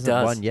because he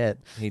hasn't won yet.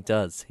 He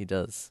does.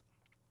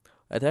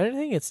 I don't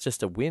think it's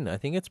just a win. I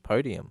think it's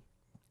podium.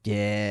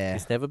 Yeah.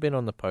 He's never been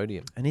on the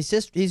podium. And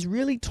he's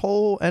really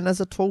tall, and as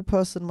a tall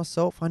person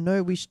myself, I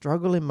know we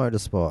struggle in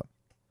motorsport.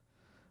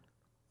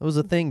 It was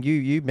a thing.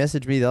 You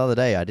messaged me the other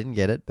day. I didn't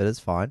get it, but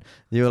it's fine.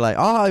 You were like,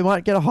 oh, you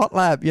might get a hot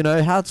lap. You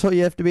know, how tall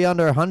you have to be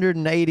under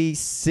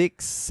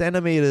 186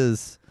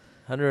 centimeters.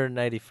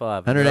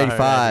 185.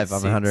 185.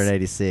 I'm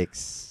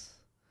 186.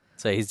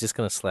 So he's just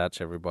going to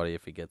slouch everybody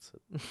if he gets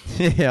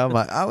it. Yeah, I'm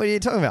like, oh, what are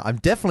you talking about? I'm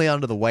definitely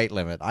under the weight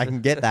limit. I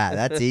can get that.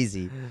 That's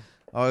easy.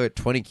 I got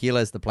 20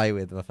 kilos to play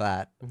with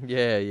that.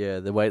 Yeah.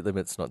 The weight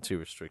limit's not too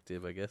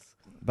restrictive, I guess.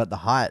 But the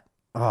height,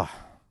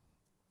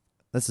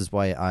 this is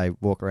why I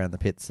walk around the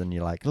pits and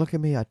you're like, look at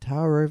me, I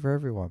tower over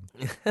everyone.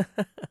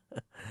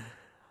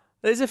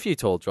 There's a few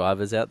tall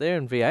drivers out there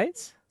in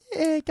V8s.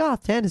 Yeah,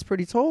 Garth Tan is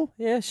pretty tall.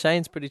 Yeah,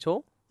 Shane's pretty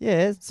tall.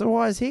 Yeah, so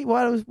why is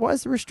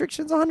the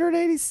restrictions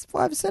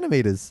 185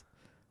 centimeters?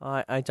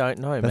 I don't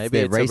know. That's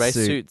Maybe their it's a race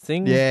suit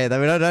thing. Yeah, they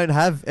don't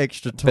have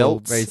extra tall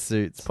Belts. race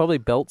suits. It's probably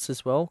belts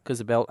as well because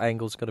the belt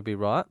angle's got to be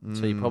right.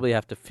 So you probably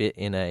have to fit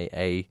in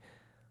a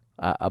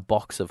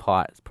box of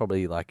height. It's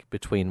probably like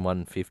between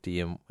 150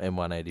 and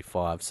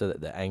 185 so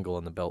that the angle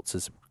on the belts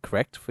is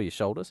correct for your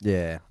shoulders.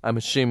 Yeah. I'm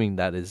assuming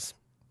that is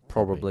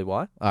probably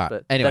why. All right.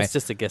 But Anyway, that's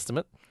just a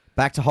guesstimate.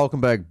 back to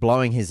Hulkenberg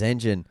blowing his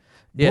engine.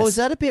 Yes. Well, was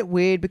that a bit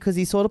weird because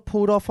he sort of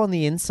pulled off on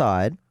the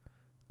inside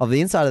of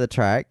the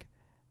track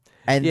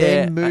and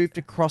then moved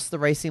across the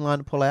racing line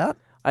to pull out?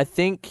 I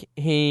think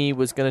he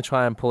was going to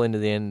try and pull into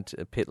the end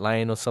pit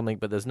lane or something,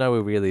 but there's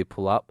nowhere really to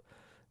pull up.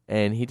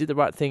 And he did the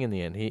right thing in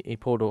the end. He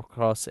pulled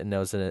across, and there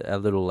was a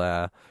little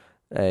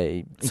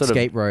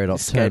escape road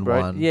off turn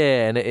one.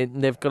 Yeah,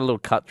 and they've got a little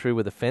cut through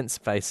with a fence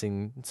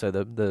facing, so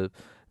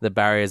the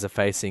barriers are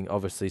facing,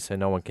 obviously, so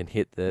no one can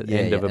hit the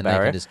end of a and barrier.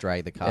 they can just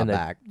drag the car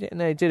back.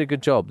 And they did a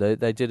good job.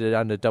 They did it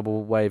under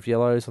double wave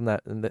yellows on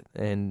that,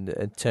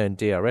 and turned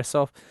DRS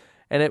off.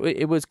 And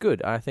it was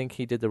good. I think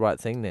he did the right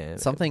thing there.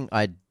 Something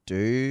I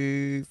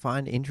do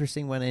find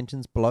interesting when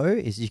engines blow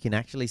is you can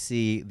actually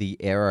see the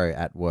aero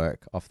at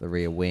work off the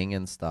rear wing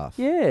and stuff.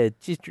 Yeah,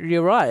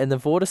 you're right. And the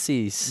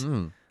vortices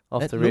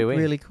off the rear wing.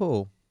 Really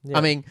cool. Yeah.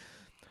 I mean,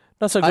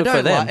 not so good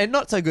for them. and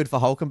not so good for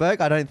Hulkenberg.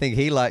 I don't think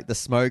he liked the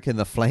smoke and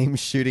the flames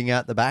shooting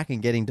out the back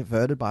and getting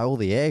diverted by all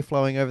the air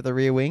flowing over the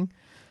rear wing.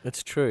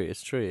 It's true.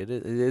 It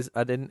is.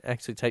 I didn't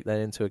actually take that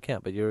into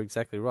account, but you're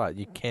exactly right.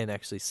 You can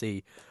actually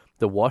see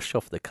the wash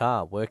off the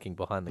car working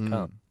behind the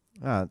car.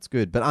 Oh, it's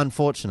good, but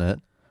unfortunate.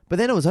 But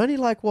then it was only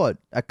like, what,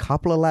 a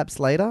couple of laps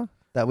later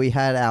that we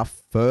had our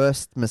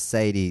first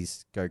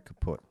Mercedes go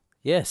kaput.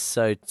 Yes,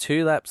 so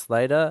 2 laps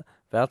later,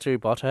 Valtteri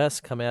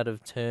Bottas come out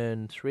of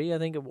turn 3, I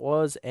think it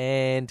was,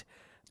 and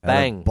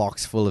bang. A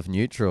box full of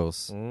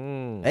neutrals.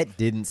 It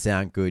didn't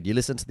sound good. You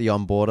listen to the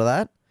onboard of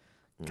that?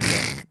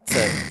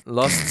 So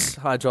lost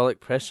hydraulic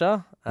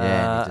pressure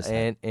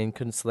Yeah, and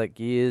couldn't select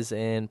gears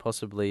and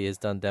possibly has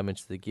done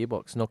damage to the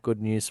gearbox. Not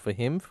good news for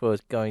him for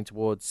going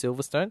towards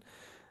Silverstone.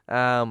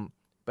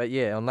 But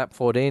yeah, on lap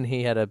 14,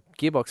 he had a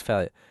gearbox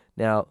failure.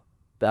 Now,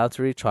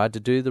 Valtteri tried to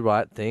do the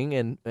right thing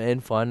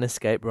and find an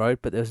escape road,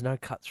 but there was no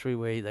cut-through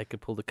where they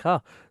could pull the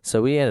car.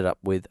 So we ended up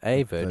with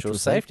a virtual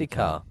safety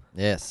car.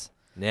 Yes.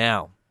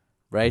 Now,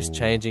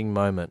 race-changing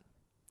moment.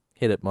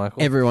 Hit it,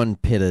 Michael. Everyone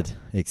pitted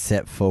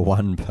except for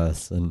one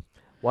person.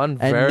 One And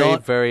very,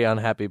 very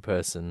unhappy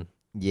person.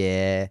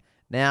 Yeah.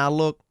 Now,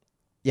 look,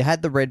 you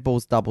had the Red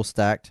Bulls double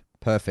stacked.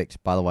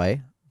 Perfect, by the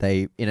way.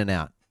 They in and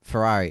out.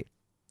 Ferrari,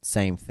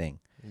 same thing.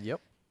 Yep.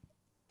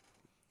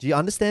 Do you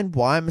understand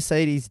why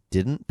Mercedes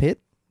didn't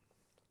pit?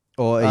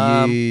 Or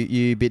are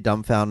you a bit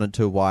dumbfounded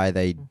to why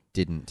they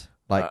didn't?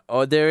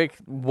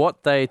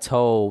 What they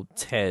told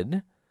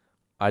Ted,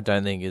 I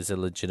don't think is a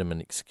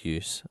legitimate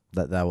excuse.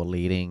 That they were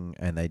leading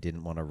and they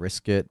didn't want to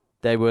risk it.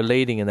 They were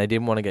leading and they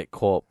didn't want to get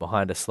caught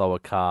behind a slower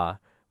car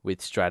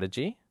with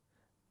strategy.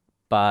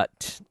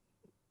 But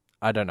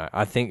I don't know.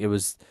 I think it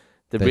was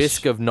the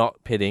risk of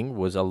not pitting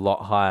was a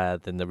lot higher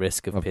than the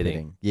risk of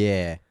pitting.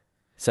 Yeah.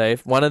 So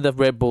if one of the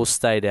Red Bulls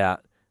stayed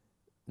out,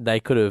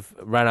 they could have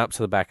run up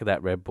to the back of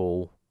that Red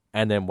Bull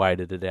and then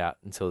waited it out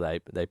until they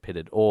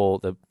pitted, or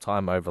the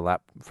time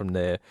overlap from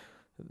their,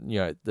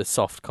 the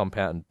soft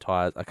compound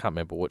tyres. I can't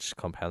remember which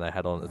compound they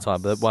had on at the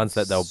time, but the ones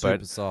that they were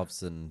burnt. Super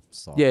softs and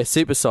softs. Yeah,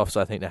 super softs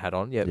I think they had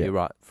on. Yeah, you're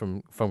right,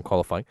 from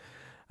qualifying.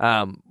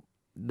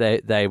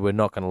 They were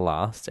not going to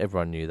last.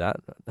 Everyone knew that.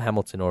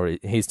 Hamilton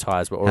his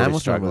tyres were already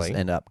struggling. Hamilton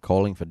ended up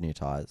calling for new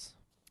tyres.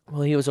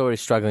 Well, he was already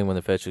struggling when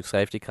the virtual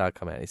safety car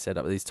came out. He said,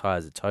 these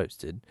tyres are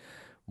toasted.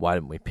 Why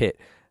didn't we pit?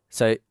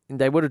 So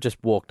they would have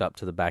just walked up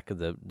to the back of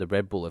the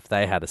Red Bull if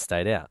they had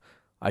stayed out.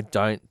 I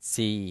don't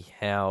see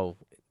how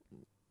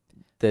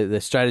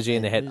the strategy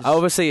in their head.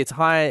 Obviously, it's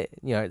high.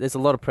 There's a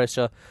lot of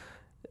pressure.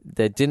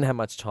 They didn't have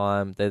much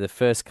time. They're the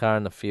first car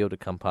in the field to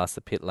come past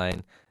the pit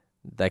lane.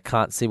 They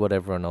can't see what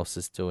everyone else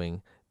is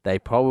doing. They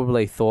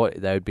probably thought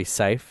they would be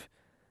safe,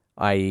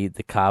 i.e.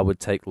 the car would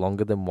take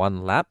longer than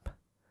one lap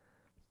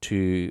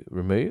to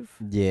remove.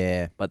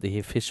 Yeah. But the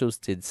officials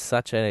did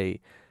such a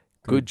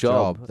good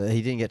job that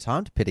he didn't get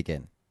time to pit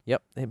again.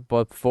 Yep.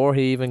 But before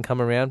he even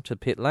come around to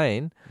pit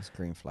lane, it was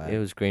green flag. It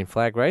was green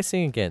flag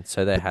racing again,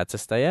 so they had to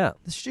stay out.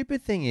 The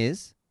stupid thing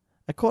is,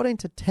 according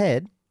to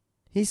Ted,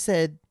 he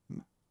said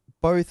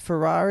both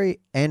Ferrari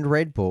and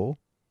Red Bull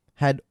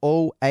had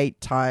all 8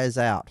 tyres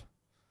out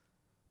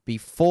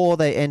before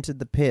they entered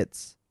the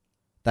pits.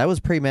 That was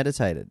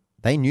premeditated.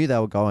 They knew they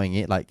were going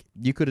in. Like,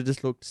 you could have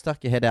just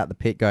stuck your head out the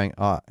pit going,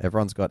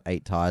 everyone's got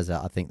 8 tyres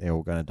out. I think they're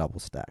all going to double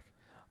stack.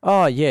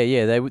 Oh,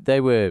 yeah. They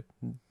were,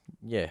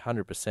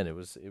 100%. It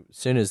was as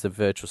soon as the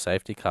virtual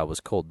safety car was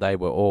called, they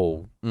were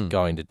all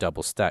going to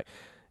double stack.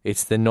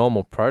 It's the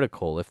normal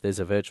protocol. If there's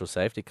a virtual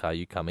safety car,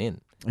 you come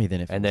in. Even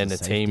if and it's then a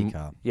safety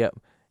car. Yep.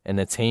 And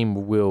the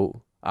team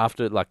will,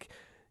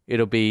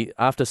 it'll be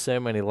after so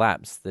many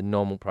laps, the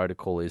normal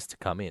protocol is to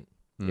come in.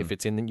 If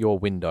it's in your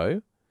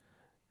window,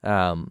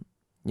 that's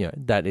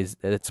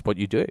what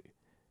you do.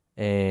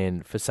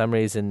 And for some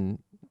reason,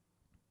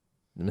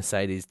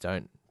 Mercedes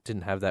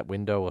didn't have that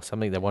window or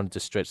something. They wanted to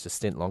stretch the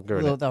stint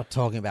longer. Well, they were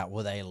talking about,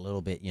 were they a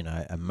little bit,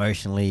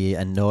 emotionally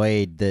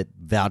annoyed that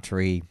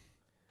Valtteri,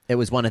 it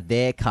was one of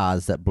their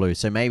cars that blew.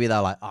 So maybe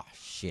they're like, oh,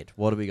 shit,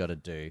 what do we got to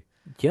do?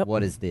 Yep.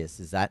 What is this?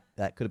 Is that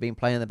could have been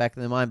playing in the back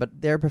of their mind,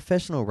 but they're a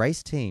professional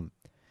race team.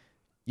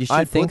 You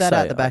should put that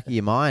out the back of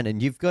your mind,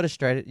 and you've got a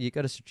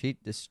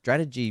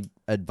strategy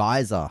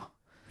advisor.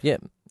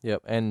 Yep.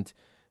 And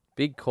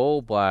big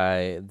call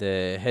by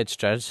the head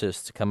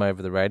strategist to come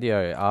over the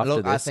radio after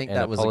this. I think and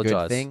that was apologize. a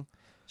good thing.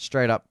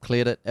 Straight up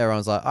cleared it.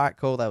 Everyone's like, all right,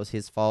 cool, that was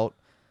his fault.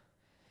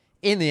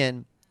 In the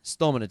end,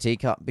 storm in a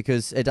teacup,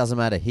 because it doesn't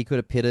matter. He could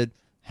have pitted,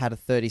 had a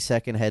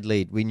 30-second head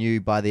lead. We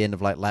knew by the end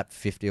of lap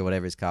 50 or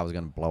whatever, his car was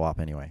going to blow up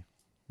anyway.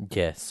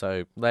 Yeah,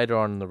 so later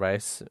on in the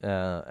race,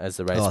 as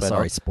the race went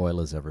on...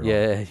 spoilers, everyone.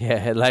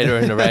 Yeah, later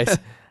in the race,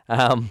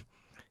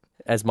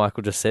 as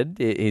Michael just said,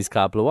 his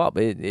car blew up.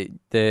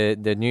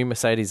 The new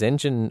Mercedes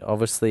engine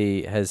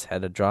obviously has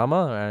had a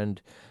drama,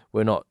 and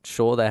we're not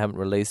sure. They haven't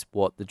released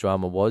what the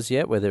drama was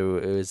yet, whether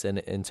it was an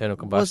internal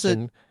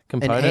combustion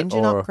component. An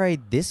engine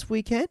upgrade this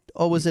weekend,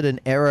 or was it an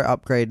aero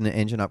upgrade and an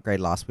engine upgrade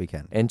last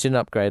weekend? Engine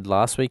upgrade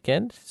last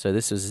weekend, so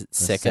this was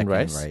second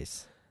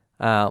race.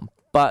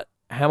 But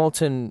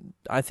Hamilton,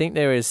 I think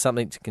there is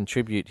something to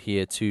contribute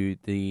here to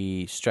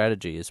the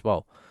strategy as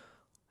well.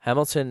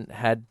 Hamilton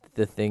had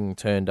the thing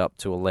turned up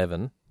to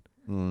 11,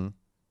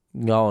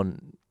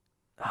 going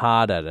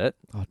hard at it,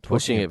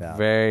 pushing it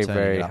very,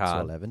 very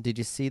hard. To 11. Did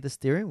you see the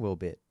steering wheel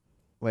bit?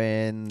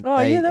 when Oh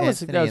they, yeah, that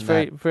was Anthony and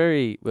very that-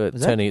 very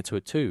Was turning it to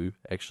a 2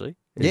 actually.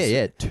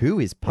 yeah, 2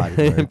 is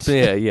party mode.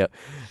 yeah.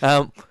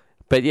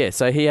 But yeah,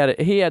 so he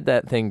had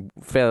that thing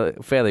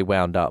fairly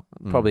wound up,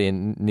 probably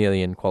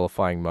nearly in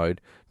qualifying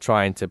mode,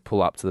 trying to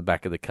pull up to the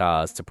back of the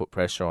cars to put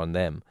pressure on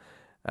them.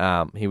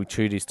 He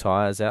chewed his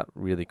tires out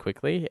really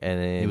quickly,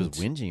 and He was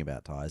whinging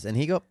about tires, and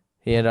he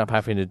ended up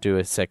having to do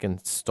a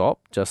second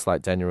stop, just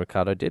like Daniel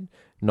Ricciardo did,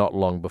 not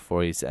long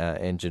before his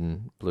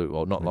engine blew.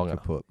 Well, not long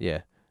kaput.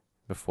 Yeah,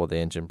 before the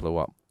engine blew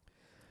up.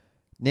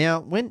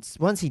 Now,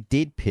 once he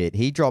did pit,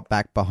 he dropped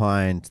back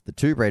behind the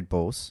 2 Red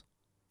Bulls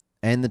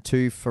and the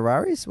 2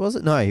 Ferraris, was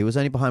it? No, he was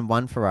only behind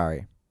 1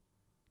 Ferrari.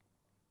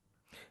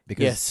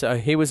 Yes, so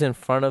he was in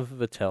front of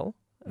Vettel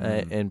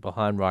and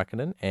behind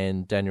Raikkonen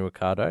and Daniel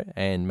Ricciardo,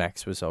 and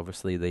Max was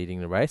obviously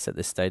leading the race at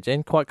this stage,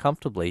 and quite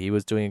comfortably. He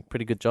was doing a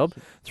pretty good job,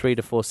 3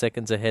 to 4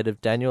 seconds ahead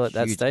of Daniel at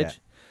that Huge stage.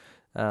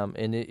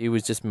 And he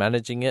was just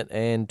managing it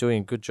and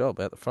doing a good job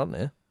out the front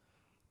there.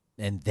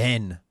 And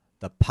then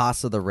the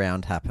pass of the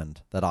round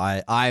happened. That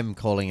I'm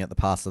calling it the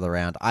pass of the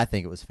round. I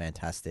think it was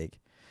fantastic.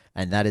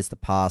 And that is the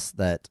pass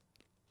that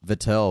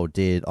Vettel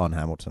did on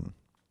Hamilton.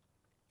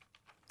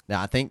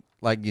 Now, I think,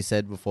 like you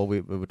said before,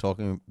 we were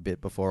talking a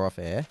bit before off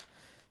air.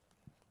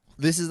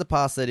 This is the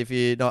pass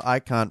that I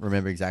can't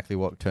remember exactly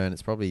what turn.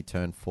 It's probably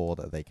turn 4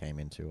 that they came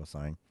into or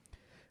something.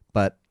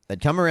 But they'd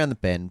come around the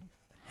bend.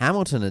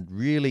 Hamilton had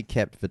really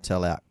kept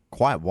Vettel out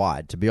quite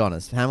wide, to be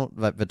honest.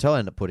 Vettel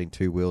ended up putting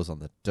 2 wheels on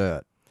the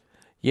dirt.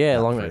 Yeah,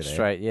 along that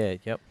straight. Yeah,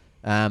 yep.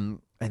 And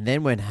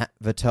then when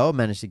Vettel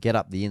managed to get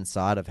up the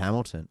inside of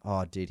Hamilton,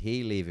 did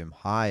he leave him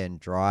high and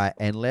dry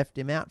and left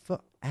him out for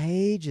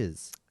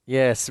ages?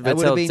 Yes, That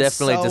would have Vettel been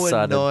definitely so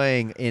decided.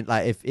 annoying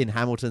if in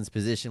Hamilton's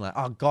position, like,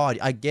 oh God,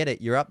 I get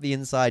it. You're up the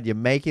inside. You're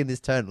making this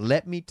turn.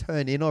 Let me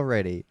turn in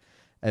already.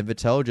 And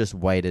Vettel just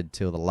waited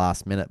till the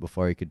last minute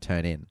before he could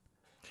turn in.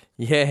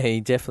 Yeah,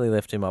 he definitely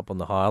left him up on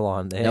the high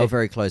line there. They were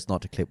very close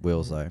not to clip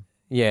wheels though.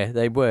 Yeah,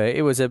 they were.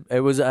 It was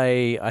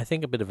a I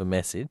think a bit of a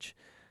message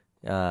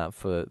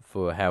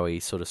for how he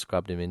sort of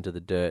scrubbed him into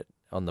the dirt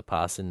on the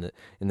pass in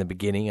the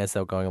beginning as they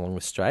were going along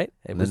the straight.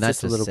 It was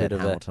just a little bit of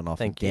Hamilton off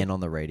thank again you. on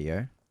the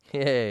radio.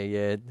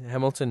 Yeah.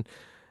 Hamilton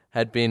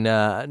had been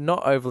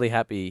not overly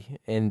happy,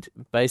 and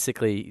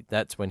basically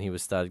that's when he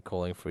started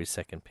calling for his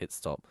second pit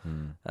stop.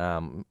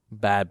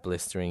 Bad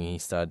blistering he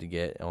started to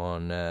get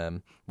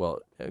on.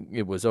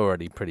 It was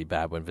already pretty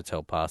bad when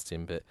Vettel passed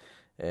him, but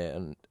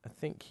I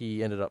think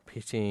he ended up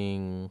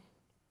pitting.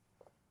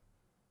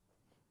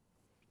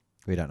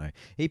 We don't know.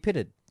 He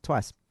pitted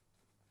twice.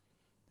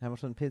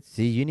 Hamilton pits.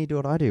 See, you need to do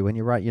what I do when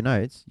you write your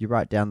notes. You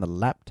write down the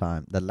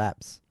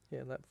laps.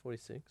 Yeah, lap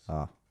 46.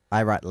 Oh,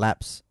 I write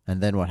laps,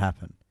 and then what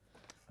happened?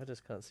 I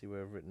just can't see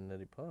where I've written that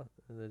he passed.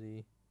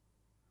 It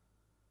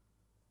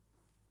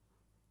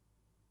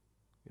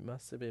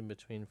must have been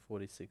between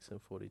 46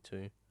 and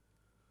 42.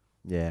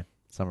 Yeah,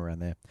 somewhere around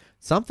there.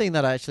 Something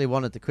that I actually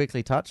wanted to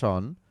quickly touch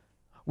on.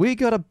 We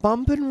got a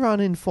bump and run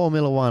in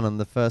Formula One on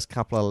the first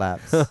couple of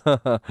laps.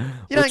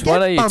 Which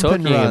one are you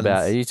talking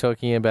about? Are you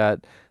talking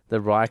about the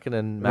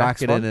Raikkonen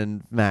Max one?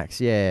 And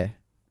Max, yeah.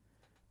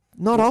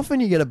 Not often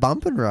you get a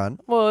bump and run.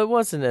 Well, it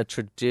wasn't a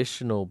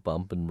traditional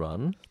bump and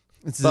run.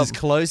 It's as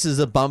close as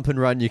a bump and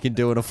run you can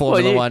do in a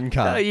Formula One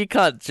car. No, you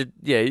can't.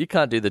 You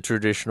can't do the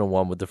traditional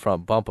one with the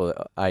front bumper.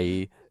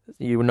 I.e.,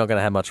 you're not going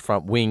to have much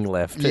front wing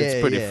left.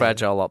 It's pretty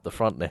fragile up the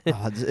front there.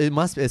 It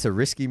must be. It's a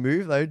risky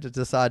move though to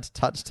decide to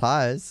touch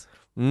tires.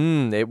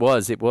 It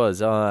was.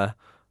 On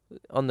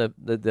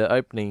the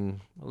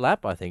opening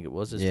lap, I think it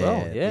was as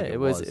well. Yeah, it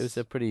was. It was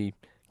a pretty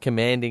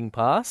commanding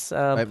pass.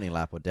 Opening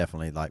lap were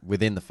definitely like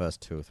within the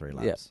first 2 or 3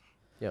 laps.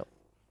 Yep.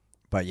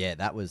 But yeah,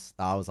 I was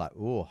like,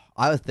 oh,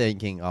 I was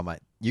thinking, oh mate,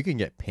 you can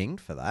get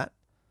pinged for that.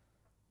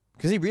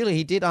 Because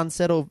he did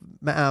unsettle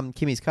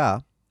Kimi's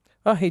car.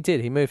 Oh, he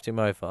did. He moved him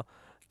over.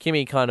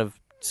 Kimi kind of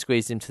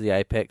squeezed him to the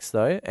apex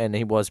though, and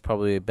he was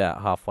probably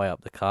about halfway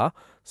up the car,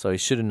 so he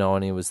should have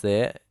known he was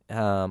there.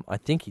 I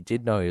think he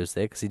did know he was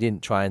there because he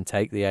didn't try and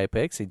take the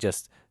apex; he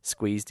just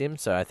squeezed him.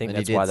 So I think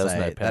that's why there was no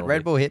penalty. That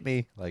Red Bull hit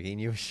me like he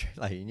knew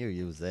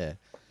he was there.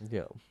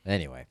 Yeah.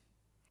 Anyway,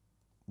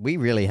 we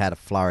really had a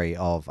flurry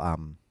of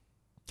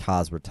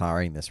cars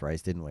retiring this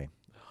race, didn't we?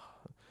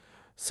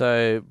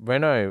 So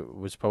Renault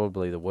was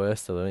probably the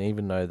worst of them,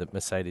 even though that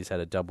Mercedes had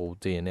a double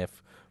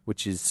DNF,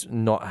 which has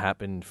not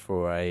happened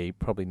for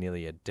probably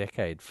nearly a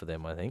decade for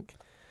them, I think.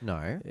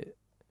 No.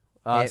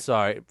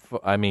 Sorry,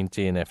 I mean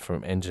DNF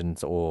from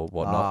engines or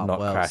whatnot, not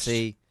crash.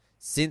 See,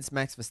 since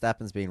Max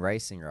Verstappen's been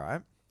racing,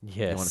 right?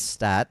 Yes. You want a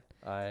stat?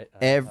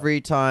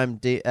 Every time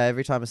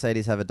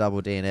Mercedes have a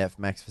double DNF,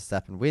 Max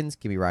Verstappen wins,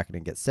 Kimi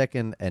Raikkonen gets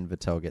second, and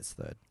Vettel gets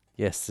third.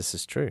 Yes, this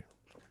is true.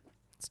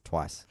 It's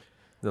twice.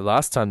 The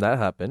last time that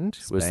happened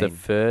was the Spain.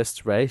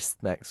 first race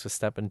Max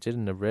Verstappen did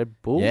in a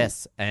Red Bull.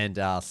 Yes, and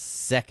our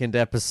second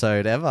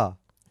episode ever.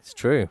 It's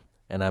true.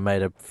 And I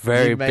made a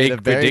very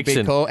big prediction.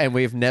 Big call, and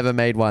we've never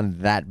made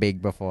one that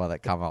big before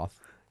that come off.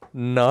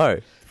 No,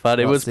 but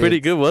it was pretty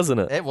good,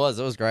 wasn't it? It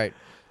was great.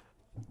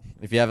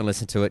 If you haven't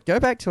listened to it, go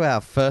back to our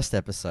first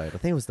episode. I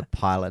think it was the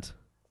pilot.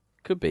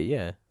 Could be,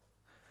 yeah.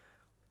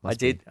 Must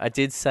be. I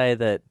did say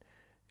that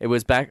it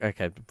was back.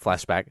 Okay,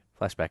 flashback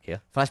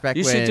here. Flashback.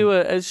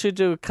 You should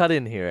do a cut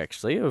in here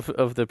actually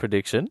of the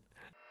prediction.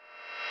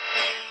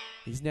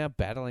 He's now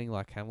battling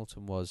like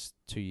Hamilton was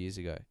 2 years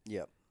ago.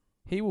 Yep.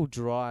 He will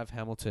drive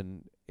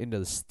Hamilton into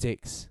the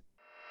sticks.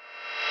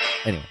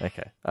 Anyway,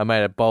 Okay, I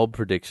made a bold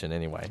prediction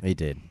anyway. he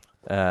did.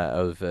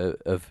 Of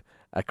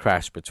a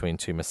crash between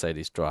two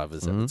Mercedes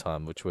drivers at Mhm. the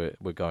time, which were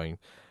going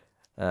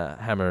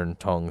hammer and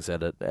tongs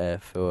at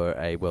it for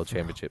a world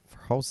championship. For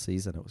a whole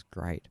season, it was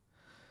great.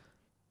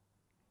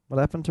 What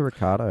happened to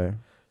Ricardo?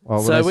 Well,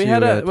 So we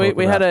had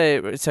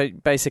a so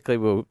basically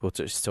we're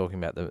just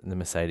talking about the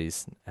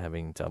Mercedes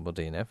having double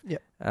DNF.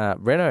 Yep.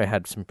 Renault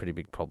had some pretty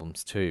big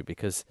problems too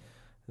because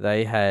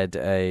they had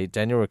a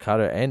Daniel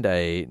Ricciardo and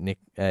a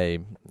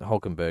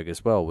Hulkenberg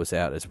as well was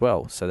out as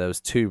well. So there was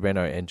two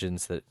Renault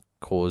engines that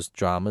caused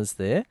dramas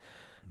there.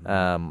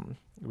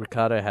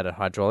 Ricciardo had a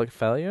hydraulic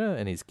failure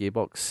and his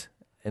gearbox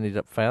ended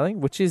up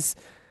failing, which is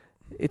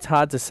it's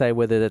hard to say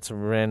whether that's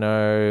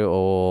Renault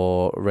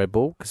or Red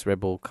Bull because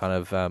Red Bull kind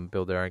of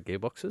build their own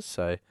gearboxes,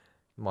 so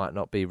might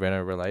not be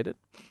Renault related.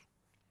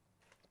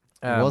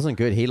 It wasn't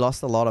good. He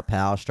lost a lot of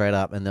power straight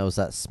up, and there was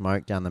that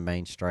smoke down the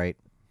main straight.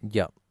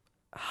 Yep.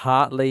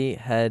 Hartley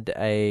had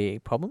a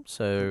problem,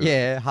 so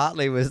Yeah,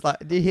 Hartley was like,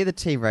 "Did you hear the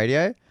team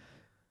radio?"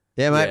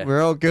 Yeah, mate, Yeah.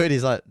 we're all good.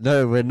 He's like,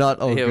 "No, we're not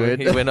all Yeah,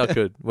 good." we're not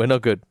good. We're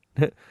not good.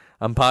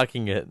 I'm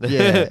parking it.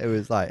 Yeah, it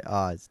was like,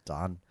 "Oh, it's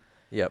done."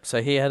 Yep.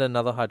 So he had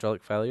another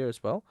hydraulic failure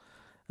as well.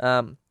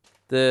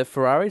 The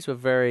Ferraris were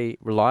very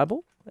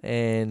reliable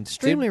and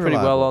Extremely did pretty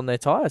well reliable. on their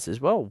tyres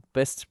as well.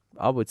 Best,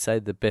 I would say,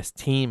 the best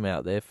team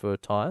out there for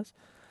tyres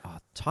Oh,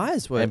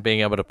 tires were. and being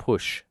able to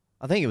push.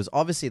 I think it was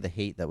obviously the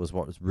heat that was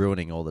what was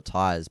ruining all the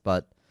tires,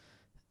 but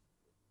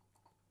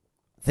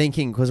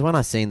thinking, because when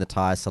I seen the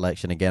tire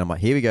selection again, I'm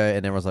like, here we go,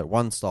 and there was like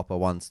one stopper.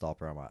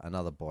 I'm like,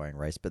 another boring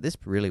race, but this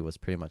really was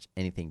pretty much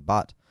anything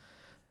but.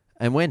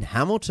 And when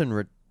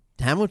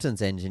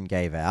Hamilton's engine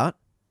gave out,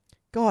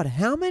 God,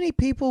 how many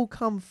people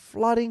come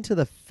flooding to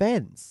the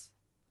fence?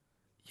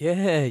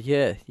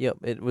 Yeah. Yep.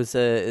 It was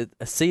a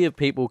sea of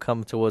people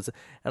come towards it.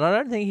 And I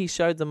don't think he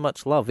showed them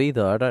much love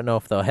either. I don't know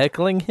if they were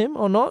heckling him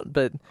or not,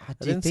 but I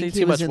Do you didn't think see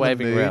he too was much in the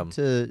waving mood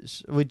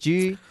around. Would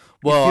you?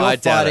 Well, if you're I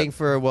doubt fighting it.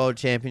 for a world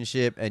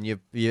championship and your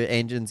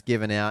engine's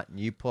given out and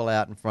you pull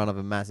out in front of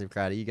a massive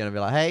crowd, are you going to be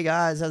like, "Hey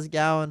guys, how's it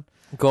going?"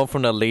 Gone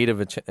from the lead of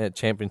a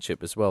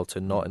championship as well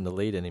to not in the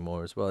lead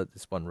anymore as well at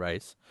this one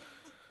race.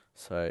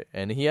 So,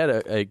 and he had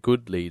a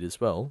good lead as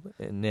well,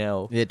 and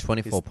now He had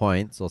 24 He's-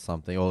 points or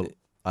something, or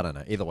I don't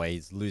know. Either way,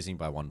 he's losing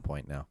by 1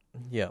 point now.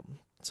 yeah.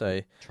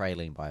 So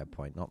Trailing by a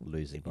point, not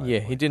losing by a yeah,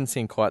 point. he didn't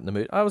seem quite in the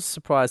mood. I was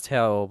surprised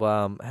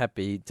how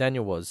happy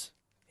Daniel was.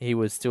 He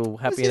was still It was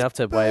happy his enough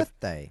to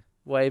birthday.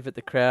 wave at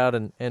the crowd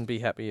and be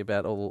happy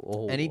about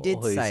all. And he did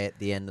all his- say at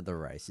the end of the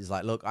race, he's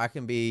like, "Look, I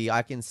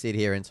can sit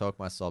here and talk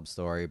my sob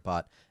story,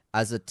 but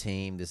as a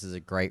team, this is a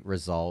great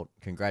result.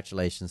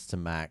 Congratulations to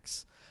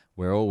Max.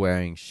 We're all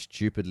wearing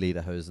stupid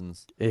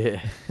lederhosens."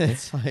 Yeah,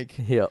 It's like,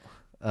 yeah.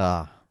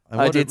 and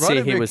I what did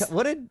see he Ric- was-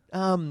 What did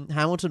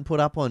Hamilton put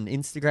up on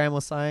Instagram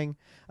or saying?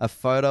 A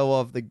photo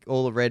of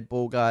all the Red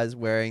Bull guys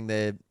wearing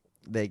their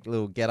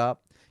little get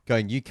up,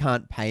 going, "You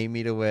can't pay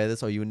me to wear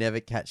this, or you'll never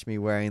catch me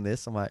wearing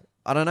this." I'm like,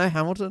 I don't know,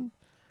 Hamilton.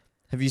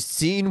 Have you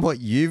seen what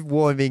you've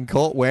been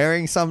caught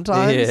wearing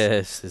sometimes?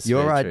 Yes, it's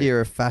Your very true.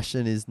 idea of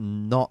fashion is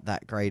not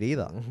that great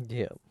either.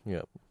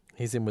 Yeah.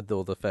 He's in with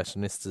all the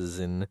fashionistas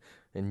in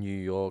New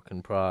York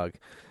and Prague.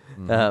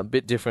 Mhm. A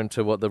bit different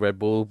to what the Red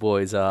Bull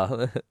boys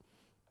are.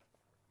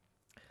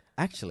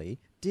 Actually,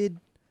 did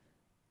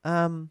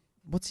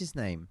what's his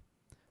name?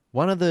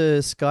 One of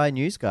the Sky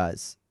News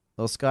guys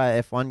or Sky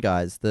F1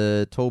 guys,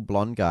 the tall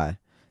blonde guy.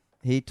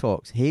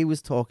 He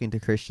was talking to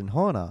Christian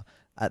Horner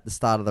at the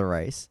start of the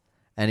race,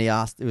 and he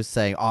was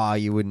saying, "Oh,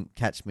 you wouldn't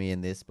catch me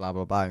in this, blah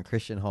blah blah." And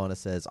Christian Horner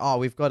says, "Oh,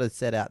 we've got it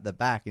set out the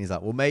back," and he's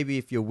like, "Well, maybe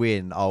if you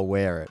win, I'll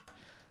wear it."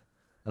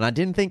 And I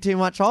didn't think too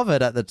much of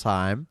it at the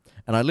time,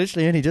 and I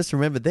literally only just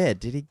remembered there.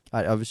 Did he?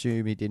 I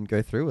assume he didn't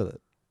go through with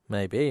it.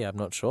 Maybe. I'm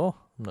not sure.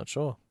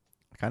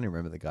 I can't even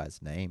remember the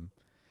guy's name.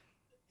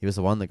 He was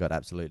the one that got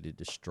absolutely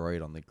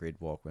destroyed on the grid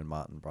walk when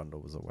Martin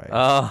Brundle was away.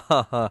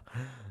 Oh,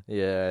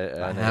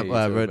 yeah. I know who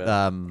you're talking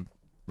about.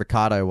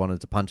 Ricardo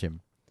wanted to punch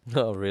him.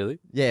 Oh, really?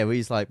 Yeah, well,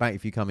 he's like, "Mate,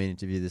 if you come in and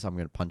interview this, I'm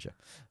going to punch you."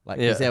 Like,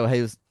 'cause Yeah.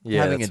 he was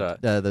Yeah, having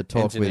that's right. the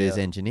talk with his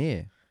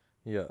Engineer.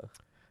 engineer. Yeah.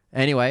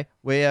 Anyway,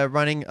 we are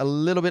running a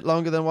little bit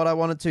longer than what I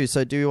wanted to.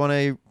 So, do you want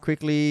to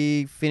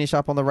quickly finish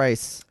up on the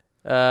race?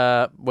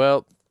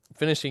 Well,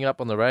 finishing up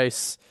on the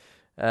race,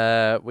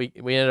 we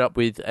ended up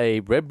with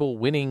a Red Bull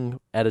winning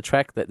at a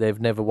track that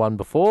they've never won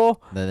before.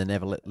 They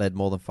never led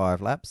more than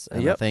 5 laps,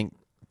 and I Yep. think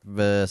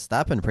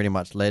Verstappen pretty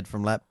much led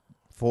from lap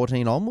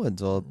 14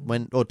 onwards, or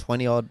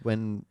 20 odd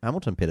when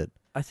Hamilton pitted.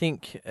 I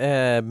think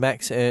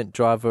Max earned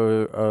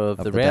driver of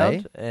the the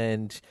round day.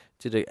 and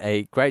did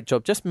a great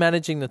job. Just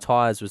managing the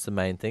tyres was the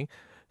main thing.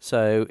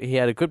 So he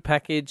had a good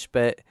package,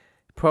 but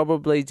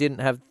probably didn't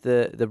have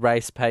the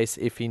race pace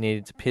if he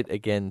needed to pit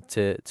again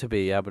to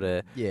be able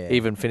to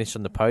even finish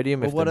on the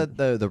podium. Well,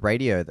 the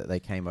radio that they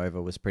came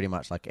over was pretty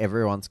much like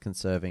everyone's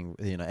conserving.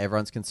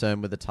 Everyone's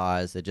concerned with the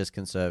tires. They're just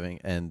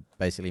conserving, and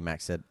basically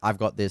Max said, "I've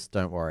got this.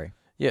 Don't worry."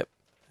 Yep.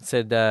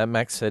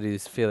 Max said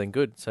he's feeling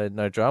good, so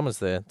no dramas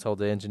there. Told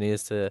the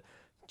engineers to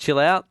chill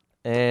out,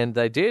 and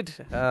they did.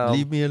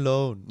 Leave me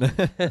alone.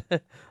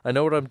 I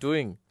know what I'm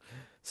doing.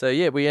 So,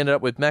 yeah, we ended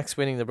up with Max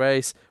winning the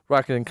race,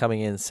 Raikkonen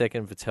coming in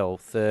second, Vettel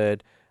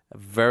third. A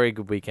very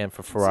good weekend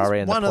for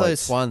Ferrari and the points. One of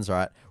those ones,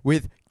 right?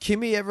 With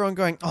Kimi, everyone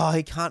going, oh,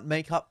 he can't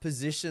make up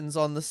positions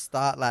on the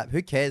start lap.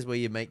 Who cares where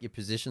you make your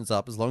positions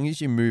up as long as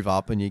you move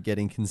up and you're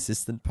getting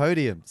consistent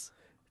podiums?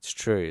 It's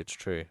true.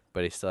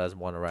 But he still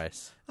hasn't won a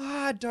race.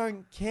 I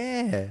don't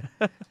care.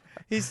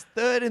 He's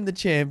third in the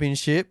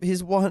championship.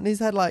 He's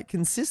had like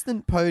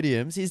consistent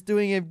podiums. He's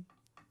doing a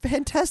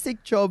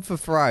fantastic job for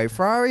Ferrari.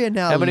 Ferrari are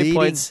now leading.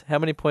 How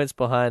many points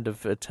behind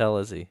of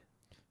Vettel is he?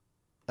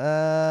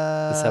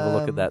 Let's have a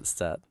look at that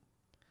stat.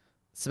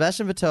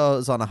 Sebastian Vettel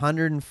is on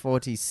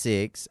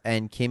 146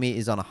 and Kimi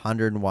is on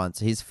 101.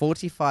 So he's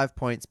 45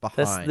 points behind.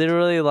 That's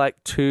literally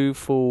like 2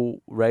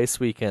 full race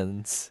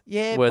weekends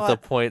worth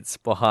of points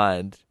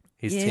behind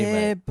his teammate.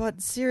 Yeah,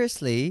 but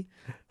seriously.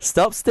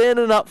 Stop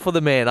standing up for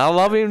the man. I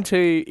love him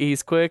too.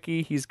 He's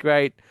quirky. He's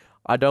great.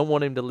 I don't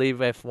want him to leave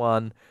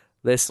F1.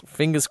 Let's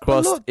fingers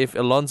crossed if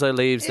Alonso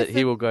leaves that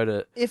he will go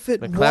to If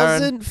it McLaren.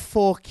 wasn't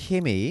for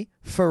Kimi,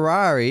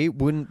 Ferrari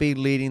wouldn't be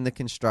leading the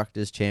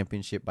Constructors'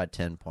 Championship by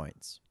 10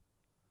 points.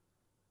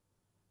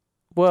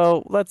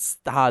 Well, that's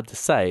hard to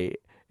say.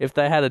 If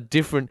they had a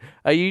different...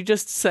 Are you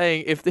just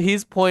saying if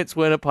his points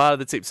weren't a part of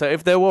the team? So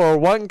if there were a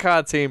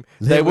one-car team,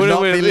 they would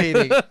wouldn't not be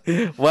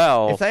leading.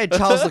 Wow. If they had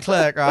Charles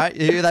Leclerc, right,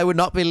 they would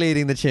not be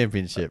leading the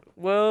championship.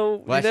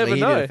 Well, you actually, never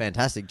he know. did a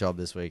fantastic job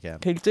this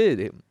weekend. He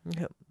did.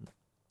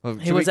 Well,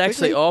 He was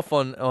actually off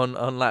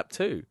on lap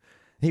 2.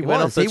 He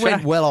went off the He went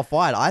track. well off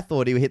wide. I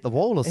thought he would hit the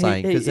wall or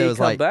something because there was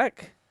come like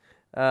back.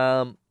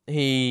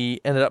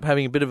 He ended up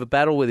having a bit of a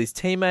battle with his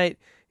teammate.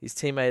 His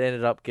teammate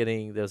ended up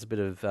getting... There was a bit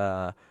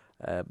of...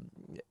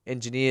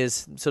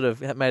 engineers sort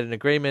of made an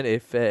agreement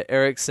if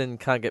Ericsson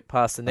can't get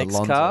past the next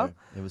Alonso. car.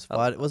 It was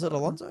was it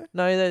Alonso?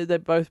 No, they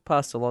both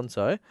passed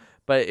Alonso,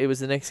 but it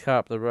was the next car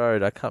up the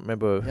road. I can't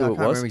remember who I it can't was.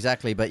 remember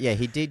exactly, but yeah,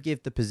 he did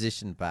give the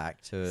position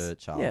back to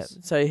Charles. Yeah,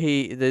 so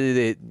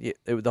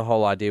the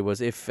whole idea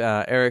was if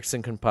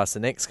Ericsson can pass the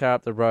next car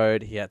up the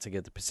road, he had to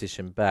get the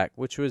position back,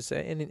 which was,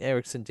 and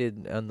Ericsson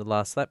did on the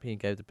last lap. He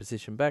gave the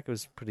position back. It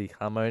was pretty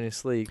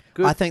harmoniously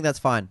good. I think that's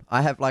fine.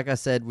 I have, like I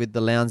said, with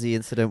the Lounsey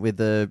incident with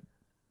the...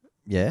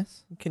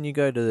 Yes? Can you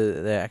go to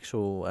the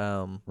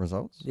actual...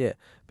 Results? Yeah,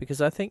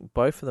 because I think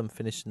both of them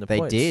finished in the They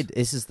points. did.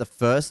 This is the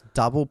first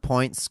double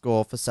point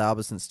score for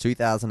Sauber since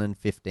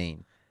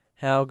 2015.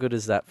 How good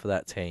is that for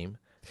that team?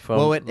 From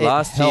Well, it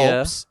last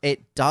helps.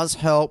 It does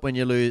help when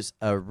you lose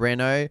a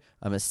Renault,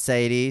 a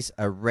Mercedes,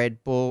 a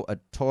Red Bull, a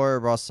Toro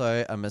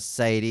Rosso, a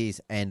Mercedes,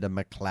 and a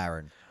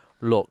McLaren.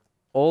 Look,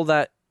 all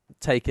that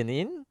taken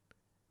in,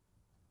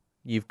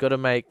 you've got to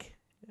make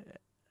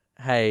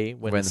hay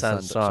when the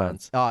sun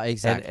shines. Oh,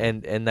 exactly.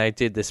 And they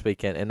did this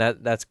weekend, and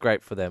that's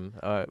great for them.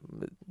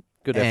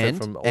 Good effort And-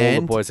 from all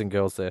and- the boys and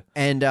girls there.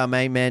 And our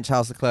main man,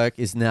 Charles Leclerc,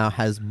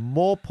 has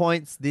more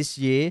points this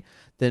year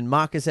than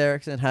Marcus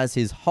Ericsson has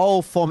his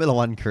whole Formula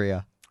One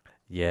career.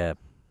 Yeah.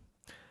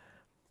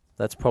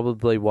 That's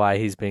probably why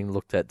he's being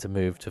looked at to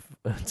move to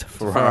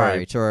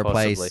Ferrari to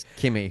replace possibly.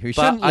 Kimi, who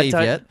But shouldn't leave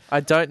yet.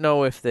 I don't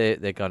know if they're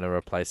going to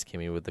replace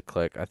Kimi with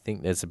Leclerc. I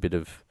think there's a bit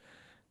of...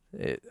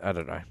 I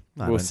don't know. I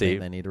We'll don't see.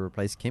 think they need to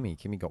replace Kimi.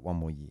 Kimi got one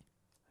more year.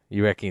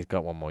 You reckon he's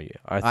got one more year?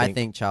 I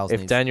think Charles if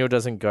needs... Daniel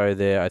doesn't go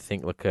there, I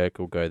think Leclerc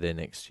will go there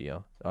next year.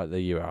 The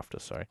year after,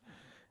 sorry.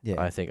 Yeah.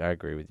 I think I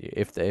agree with you.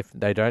 If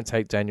they don't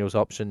take Daniel's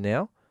option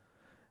now,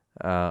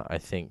 I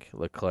think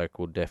Leclerc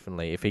will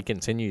definitely, if he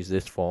continues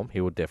this form, he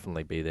will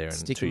definitely be there in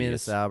Stick 2 him in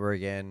years. Sauber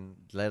again.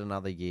 Let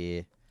another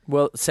year.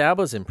 Well,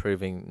 Sauber's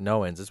improving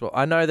no ends as well.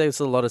 I know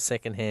there's a lot of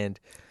second-hand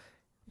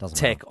Doesn't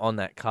tech matter. on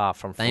that car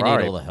from They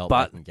Ferrari. need all the help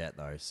but they can get,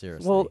 though.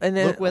 Seriously. Well, and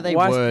then look where they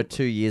why- were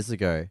 2 years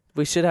ago.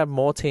 we should have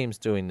more teams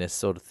doing this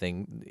sort of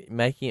thing,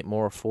 making it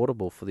more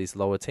affordable for these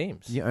lower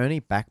teams. The only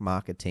back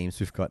market teams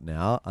we've got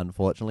now,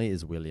 unfortunately,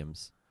 is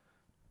Williams.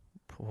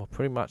 Well,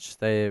 pretty much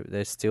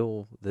they're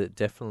still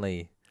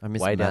definitely I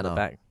miss way down the Manor.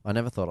 back. I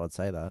never thought I'd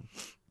say that.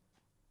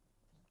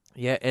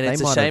 Yeah, and They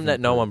it's a might shame have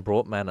that no one improved.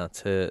 brought Manor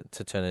to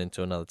turn it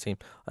into another team.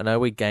 I know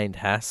we gained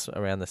Haas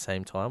around the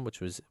same time, which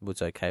was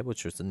okay,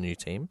 which was a new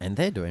team. And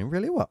they're doing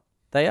really well.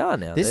 They are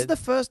now. This is the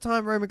first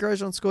time Romain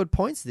Grosjean scored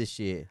points this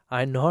year.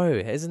 I know,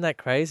 isn't that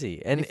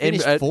crazy? And he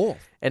finished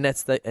fourth. and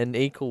that's an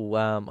equal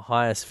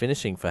highest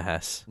finishing for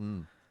Haas.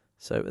 Mm.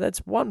 So that's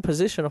one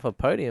position off a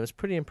podium. It's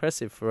pretty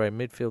impressive for a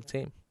midfield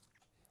team.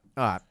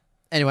 All right.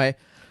 Anyway,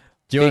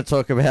 do you want to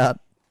talk about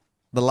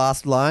the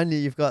last line that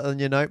you've got on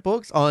your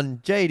notebooks? On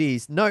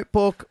JD's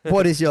notebook,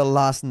 what is your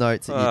last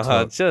notes that you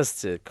took?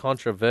 Just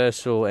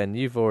controversial, and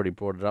you've already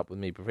brought it up with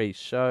me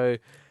pre-show.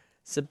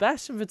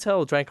 Sebastian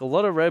Vettel drank a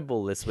lot of Red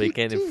Bull this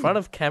weekend in front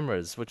of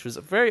cameras, which was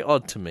very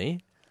odd to me.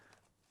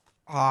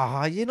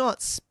 You're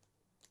not.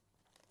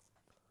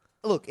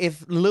 Look,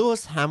 if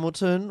Lewis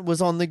Hamilton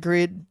was on the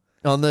grid,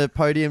 on the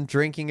podium,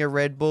 drinking a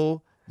Red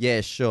Bull,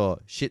 yeah, sure,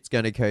 shit's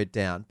going to go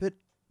down. But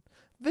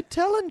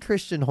Vettel and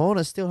Christian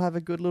Horner still have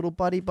a good little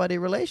buddy-buddy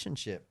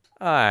relationship.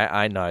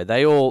 I know.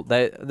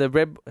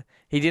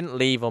 He didn't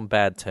leave on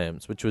bad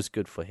terms, which was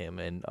good for him,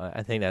 and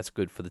I think that's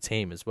good for the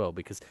team as well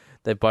because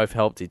they both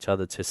helped each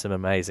other to some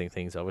amazing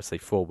things. Obviously,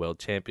 4 world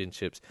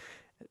championships,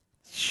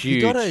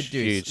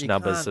 huge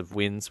numbers of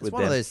wins with them.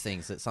 It's one of those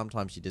things that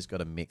sometimes you just got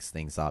to mix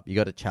things up. You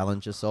got to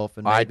challenge yourself,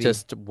 and I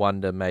just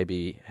wonder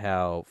maybe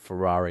how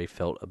Ferrari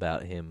felt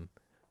about him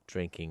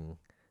drinking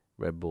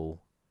Red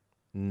Bull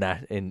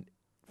in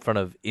front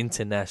of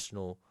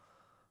international.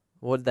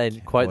 What did they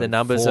quote the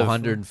numbers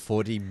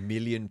 440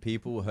 million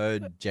people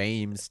heard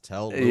James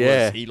tell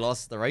Lewis he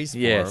lost the race for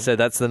him. So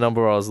that's the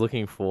number I was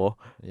looking for.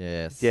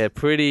 Yes. Yeah,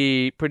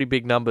 pretty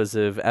big numbers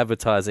of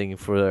advertising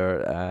for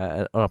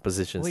an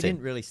opposition team. He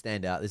didn't really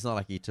stand out. It's not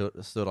like he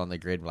stood on the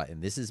grid like,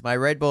 and this is my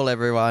Red Bull,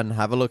 everyone.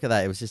 Have a look at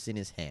that. It was just in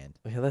his hand.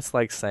 Yeah, that's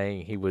like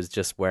saying he was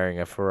just wearing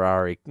a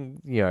Ferrari,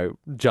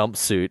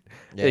 jumpsuit.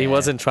 Yeah. He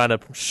wasn't trying to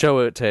show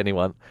it to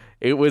anyone.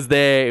 It was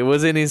there. It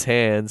was in his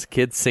hands.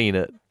 Kids seen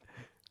it.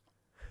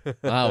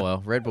 Oh,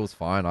 well, Red Bull's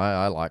fine.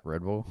 I like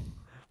Red Bull.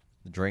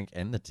 The drink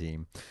and the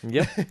team.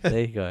 Yep, there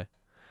you go.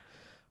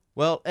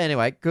 Well,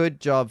 anyway, good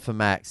job for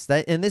Max.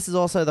 And this is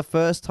also the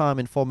first time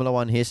in Formula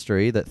One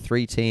history that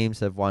 3 teams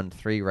have won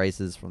 3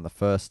 races from the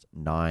first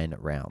 9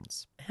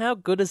 rounds. How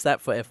good is that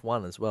for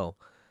F1 as well?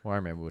 Well, I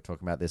remember we were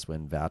talking about this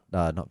when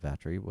not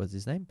Valtteri, what was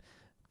his name?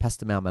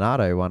 Pastor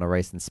Maldonado won a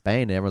race in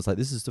Spain, and everyone's like,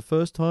 this is the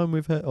first time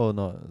we've had... Oh,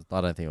 no,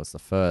 I don't think it was the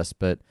first,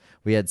 but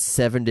we had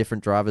 7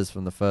 different drivers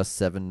from the first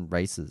 7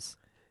 races.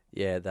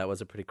 Yeah, that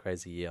was a pretty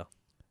crazy year.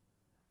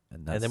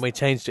 And then we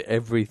changed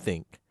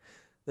everything.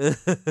 Was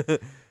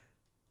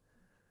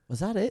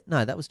that it?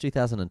 No, that was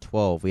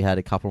 2012. We had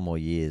a couple more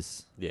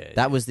years. Yeah.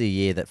 That was the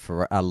year that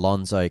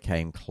Alonso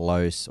came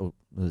close.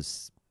 He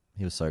was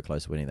so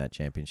close to winning that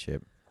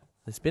championship.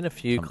 There's been a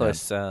few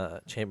close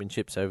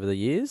championships over the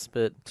years,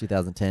 but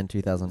 2010,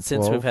 2012.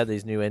 Since we've had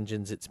these new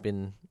engines, it's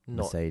been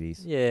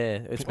Mercedes. Yeah,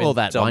 it's been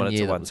that dominant one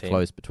year to one that was team.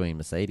 close between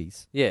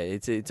Mercedes. Yeah,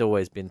 it's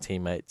always been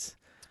teammates.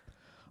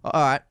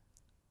 All right.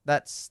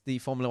 That's the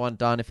Formula One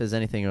done. If there's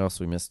anything else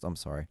we missed, I'm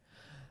sorry.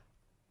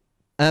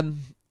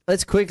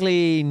 Let's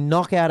quickly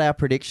knock out our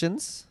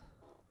predictions.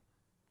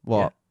 What?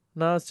 Yeah.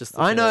 No, it's just...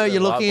 I know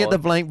you're looking at the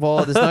blank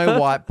board. There's no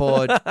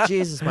whiteboard.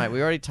 Jesus, mate,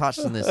 we already touched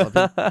on this. I've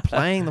been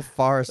playing the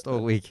Forest all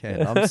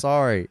weekend. I'm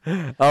sorry.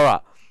 All right.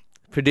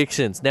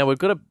 Predictions. Now, we've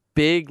got a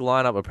big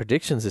lineup of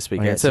predictions this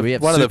weekend. Okay, so we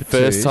have one of the Super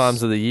first Twos.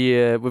 times of the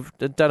year. We've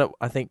done it,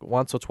 I think,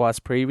 once or twice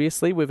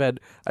previously. We've had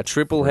a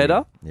triple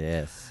header.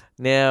 Yes.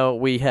 Now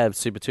we have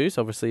Super 2s,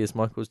 obviously, as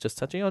Michael was just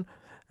touching on.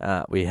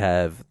 We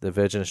have the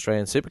Virgin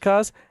Australian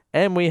Supercars,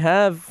 and we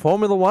have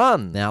Formula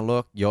One. Now,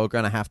 look, you're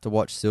going to have to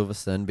watch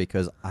Silverstone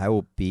because I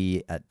will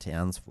be at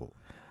Townsville.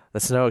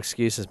 That's no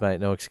excuses,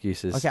 mate. No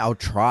excuses. Okay, I'll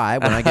try.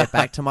 When I get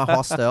back to my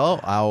hostel,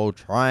 I'll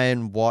try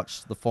and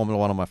watch the Formula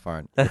One on my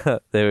phone.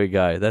 There we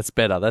go. That's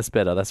better. That's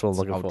what I'm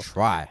looking I'll for.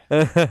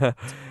 try.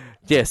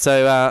 Yeah,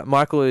 so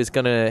Michael is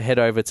going to head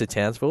over to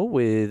Townsville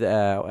with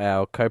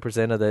our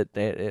co-presenter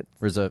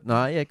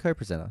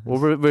co-presenter. Well,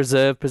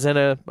 reserve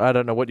presenter. I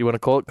don't know what you want to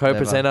call it.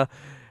 Co-presenter.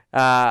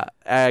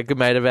 A good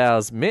mate of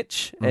ours,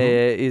 Mitch,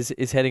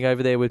 is heading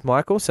over there with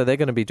Michael. So they're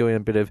going to be doing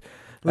a bit of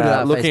looking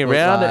Facebook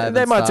around. Live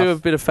They and might do a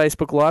stuff. bit of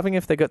Facebook living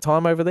if they got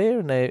time over there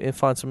and they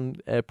find some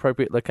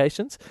appropriate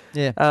locations.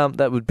 Yeah.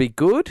 That would be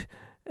good.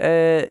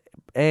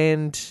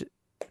 And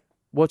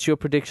what's your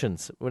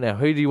predictions? Well, now,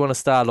 who do you want to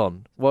start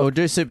on? We'll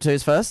do Super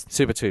 2s first.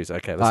 Super 2s.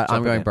 Okay, let's jump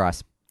I'm going in.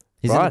 Bryce.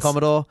 He's in Bryce. the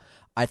Commodore.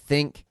 I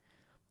think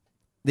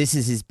this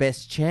is his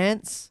best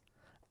chance.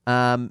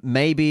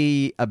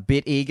 Maybe a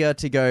bit eager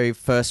to go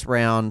first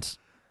round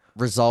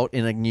result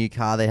in a new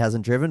car that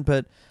hasn't driven,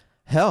 but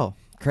hell,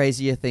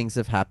 crazier things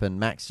have happened.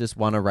 Max just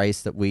won a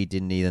race that we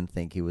didn't even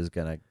think he was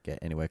going to get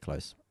anywhere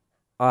close.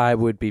 I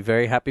would be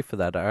very happy for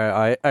that.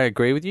 I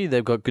agree with you.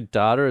 They've got good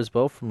data as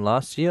well from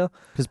last year.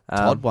 Because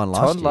Todd won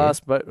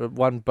last year.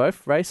 Won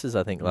both races,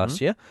 I think,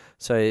 last year.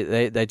 So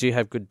they do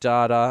have good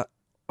data.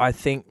 I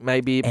think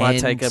maybe it might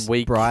take a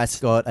week. Bryce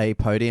got a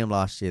podium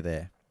last year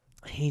there.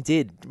 He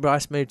did.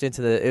 Bryce moved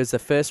into it was the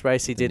first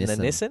race he did in the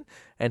Nissan,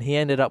 and he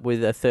ended up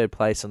with a 3rd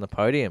place on the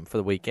podium for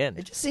the weekend.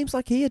 It just seems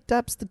like he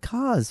adapts the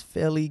cars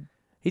fairly.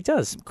 He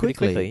does pretty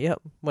quickly.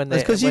 Yep.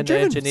 That's because you've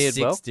driven engineered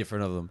 6 well.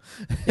 different of them.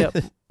 Yep.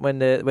 When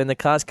the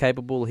car's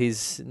capable,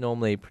 he's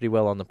normally pretty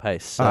well on the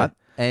pace. So. All right.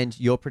 And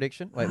your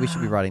prediction? Wait, we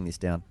should be writing this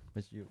down.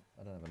 I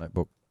don't have a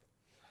notebook.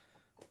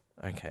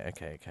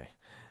 Okay.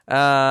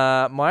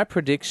 My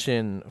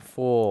prediction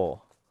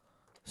for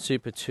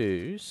Super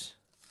 2s.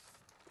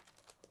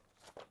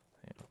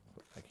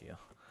 Back here.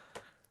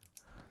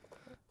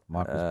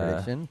 Michael's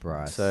prediction,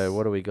 Bryce. So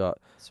what do we got?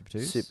 Super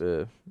 2s?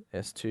 Super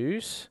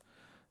S2s.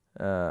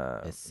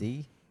 SC?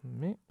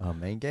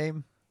 Main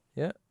game?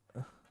 Yeah.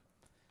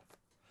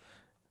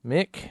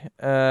 Mick.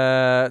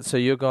 So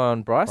you're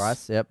going Bryce.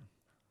 Bryce, yep.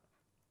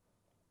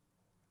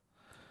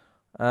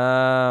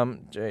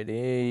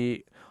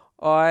 JD.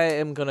 I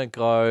am gonna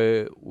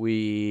go with.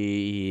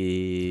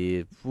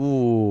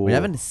 Ooh. We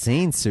haven't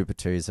seen Super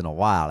 2s in a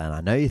while, and I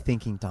know you're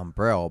thinking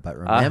Dumbrell, but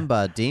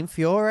remember Dean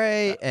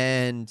Fiore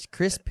and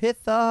Chris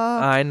Pither.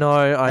 I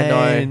know.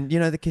 And,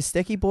 the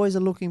Kostecki boys are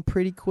looking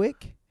pretty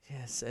quick.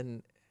 Yes,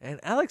 and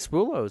Alex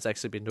Rulo has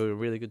actually been doing a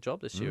really good job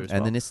this year as well.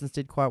 And the Nissans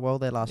did quite well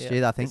there last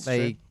year. I think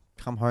they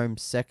come home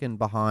second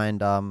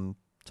behind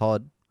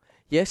Todd.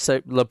 Yes,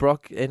 so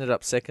LeBrock ended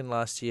up second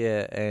last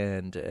year,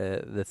 and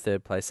the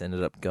third place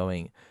ended up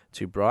going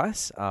to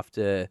Bryce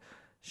after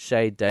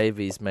Shay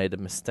Davies made a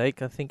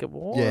mistake, I think it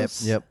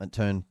was. Yep, and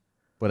turn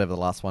whatever the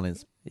last one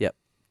is. Yep,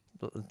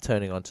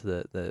 turning onto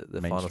the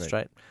final straight.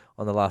 straight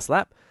on the last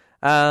lap.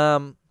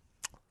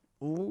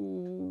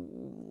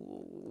 Ooh.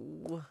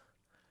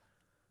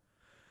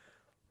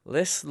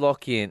 Let's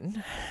lock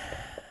in.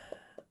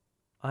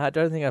 I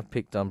don't think I've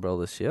picked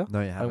Dumbrell this year.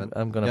 No, you haven't.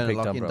 I'm going to pick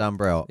lock in Dumbrell.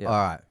 Dumbrell. Yeah.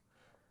 All right.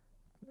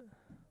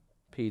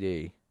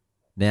 PD.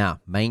 Now,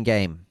 main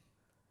game.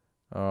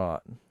 All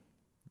right.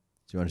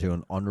 Do you want to do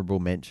an honourable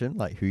mention,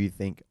 like who you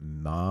think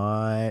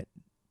might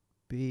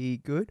be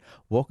good?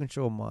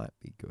 Walkinshaw might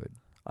be good.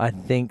 I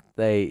think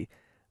they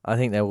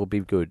will be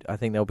good. I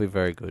think they'll be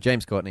very good.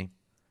 James Courtney.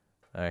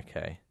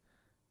 Okay.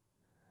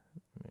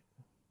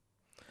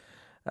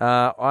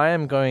 I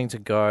am going to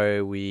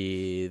go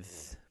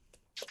with.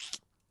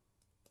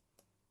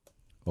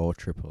 Or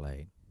Triple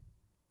A.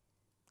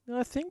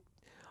 I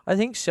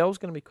think Shell's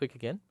going to be quick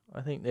again. I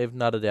think they've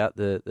nutted out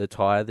the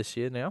tyre this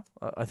year now.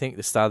 I think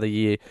the start of the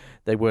year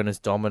they weren't as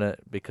dominant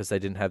because they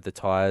didn't have the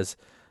tyres,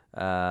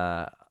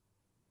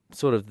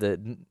 sort of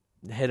the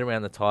head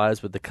around the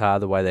tyres with the car,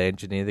 the way they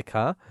engineer the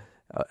car.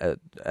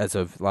 As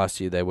of last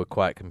year, they were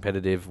quite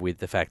competitive with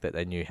the fact that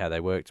they knew how they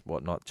worked,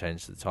 whatnot,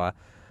 changed the tyre.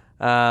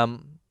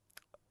 I'm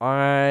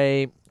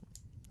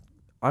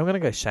going to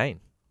go Shane.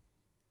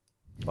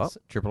 What?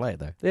 Triple A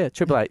though. Yeah,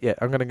 Triple A. Yeah,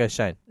 I'm going to go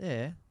Shane.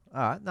 Yeah.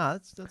 All right. No,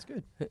 that's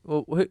good.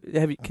 Well,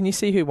 can you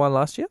see who won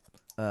last year?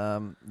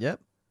 Yep.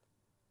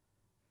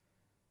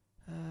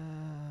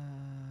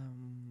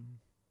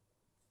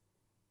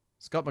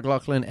 Scott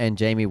McLaughlin and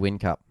Jamie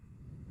Whincup.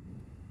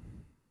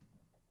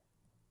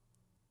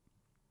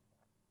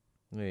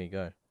 There you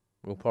go.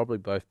 We'll probably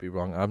both be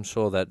wrong. I'm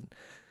sure that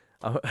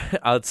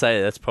I'd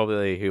say that's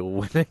probably who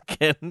will win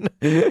again.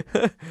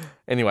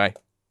 Anyway,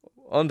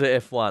 on to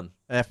F1.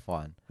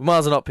 F1. We might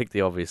as well not pick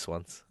the obvious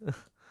ones.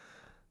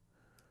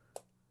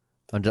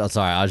 I'm just,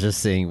 sorry, I was just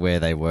seeing where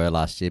they were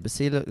last year. But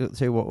see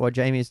what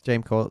James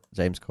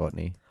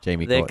Courtney.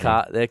 Their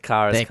car has Their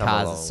come a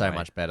cars long are so way.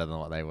 much better than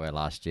what they were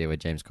last year, where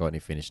James Courtney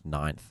finished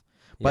 9th.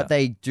 But Yeah.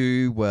 they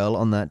do well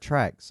on that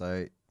track,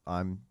 so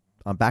I'm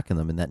backing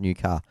them in that new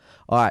car.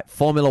 All right,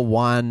 Formula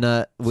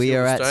One. We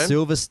are at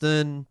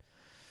Silverstone.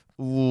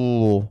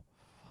 Ooh,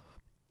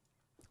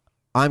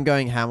 I'm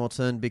going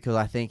Hamilton because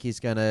I think he's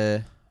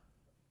gonna.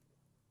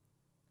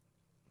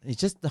 He's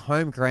just the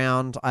home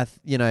ground.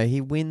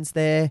 He wins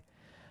there,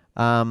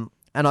 and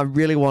I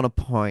really want a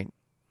point.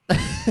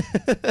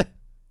 It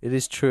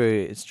is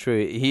true. It's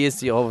true. He is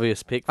the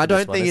obvious pick. For I don't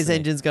this one, think his isn't he?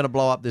 engine's going to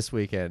blow up this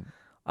weekend.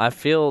 I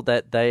feel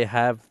that they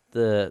have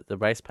the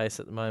race pace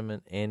at the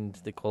moment and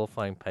the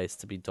qualifying pace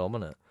to be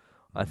dominant.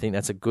 I think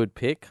that's a good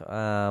pick.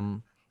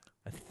 I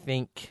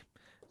think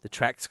the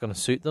track's going to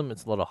suit them.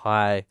 It's a lot of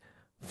high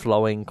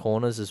flowing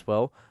corners as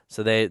well.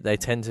 So they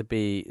tend to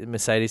be,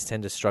 Mercedes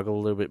tend to struggle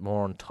a little bit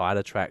more on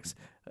tighter tracks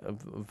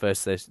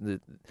versus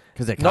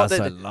Because their car's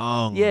so Mm.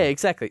 long. Yeah,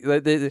 exactly.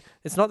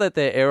 It's not that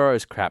their aero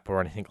is crap or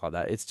anything like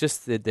that. It's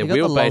just that their They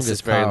got the wheelbase is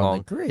longest very car on the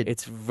long. grid.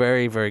 It's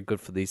very, very good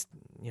for these,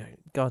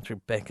 going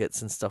through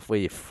Beckett's and stuff where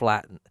you're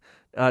flat.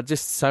 And,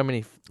 just so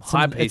many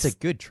high It's pace. a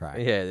good track.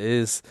 Yeah, it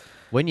is.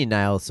 When you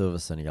nail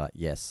Silverstone, you're like,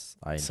 yes,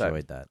 I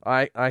enjoyed that.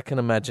 I can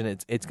imagine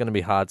it's going to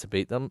be hard to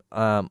beat them.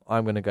 I'm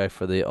going to go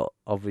for the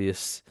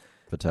obvious.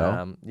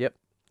 Patel. Yep,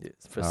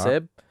 it's for All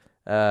Seb,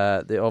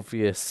 the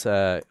obvious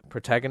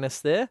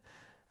protagonist there,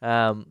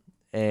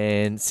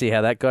 and see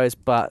how that goes.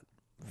 But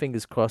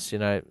fingers crossed,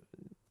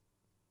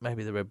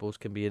 maybe the Red Bulls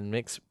can be in the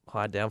mix.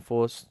 High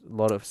downforce, a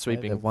lot of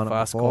sweeping they've won it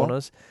fast before.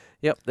 corners.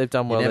 Yep, they've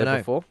done well never there know.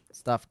 before.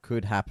 Stuff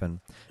could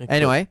happen. It could.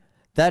 Anyway,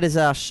 that is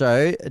our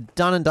show.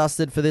 Done and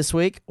dusted for this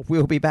week.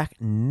 We'll be back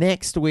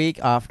next week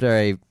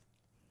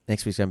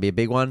next week's going to be a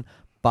big one,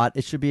 but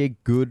it should be a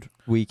good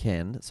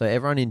weekend. So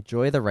everyone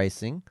enjoy the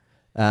racing.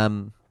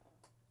 You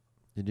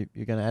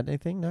going to add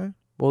anything? No?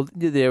 Well,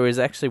 there is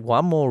actually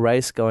one more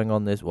race going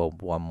on this. Well,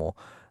 one more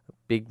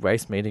big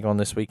race meeting on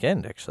this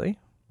weekend. Actually,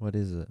 What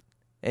is it?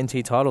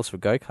 NT titles for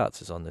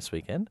go-karts is on this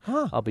weekend.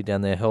 Huh. I'll be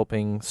down there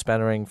helping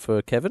spannering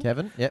for Kevin.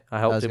 Kevin? Yep. I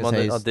helped was him gonna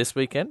say on this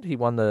weekend. He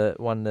won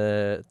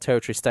the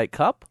Territory State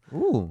Cup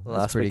Ooh, that's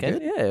last pretty weekend.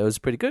 good. Yeah, it was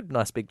pretty good.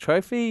 Nice big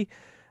trophy.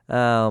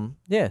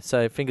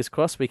 So fingers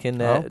crossed we can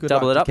good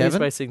double luck it up. to He's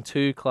Kevin. racing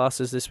 2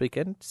 classes this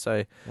weekend.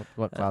 So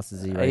What class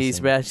is he racing?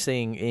 he's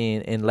racing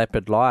in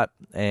Leopard Light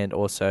and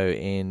also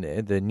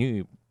in the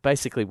new,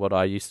 basically what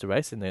I used to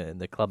race in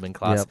the clubman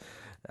class. Yep.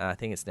 I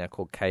think it's now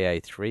called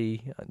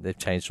KA3. They've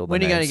changed all the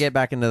When are you names. going to get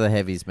back into the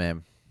heavies,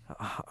 man?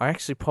 I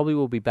actually probably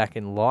will be back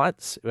in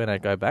lights when I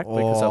go back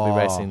because I'll be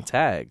racing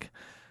tag.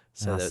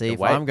 So See, if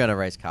weight... I'm going to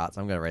race karts,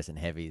 I'm going to race in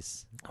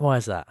heavies. Why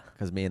is that?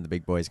 Because me and the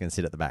big boys can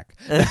sit at the back.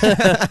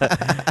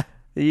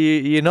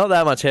 You're not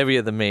that much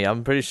heavier than me.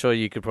 I'm pretty sure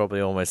you could probably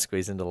almost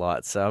squeeze into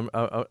lights. So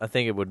I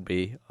think it would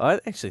be... I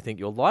actually think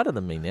you're lighter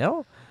than me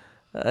now.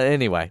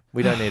 Anyway,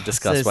 we don't need to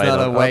discuss It's weight.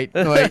 not a weight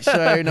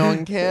show. No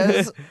one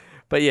cares.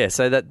 But yeah,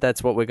 so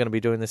that's what we're going to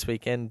be doing this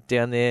weekend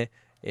down there.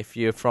 If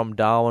you're from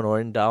Darwin or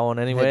in Darwin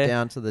anywhere, Head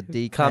down to the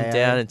DKA. come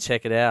down and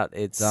check it out.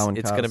 Darwin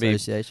it's Kart going to be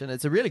Association.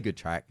 It's a really good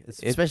track,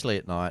 especially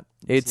at night.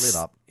 It's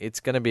lit up. It's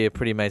going to be a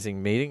pretty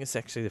amazing meeting. It's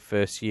actually the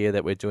first year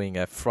that we're doing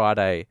a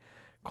Friday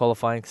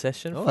qualifying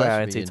session for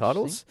our NT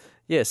titles.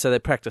 Yeah, so the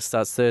practice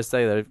starts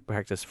Thursday, they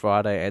practice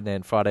Friday, and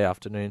then Friday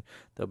afternoon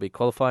there'll be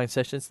qualifying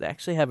sessions. They're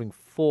actually having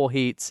 3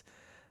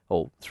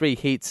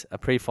 heats, a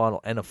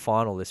pre-final and a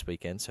final this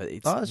weekend. So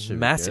it's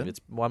massive. It's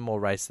one more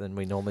race than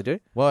we normally do.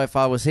 Well, if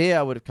I was here,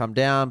 I would have come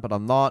down, but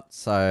I'm not,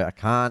 so I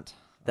can't.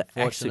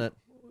 Unfortunate.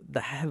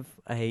 They have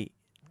a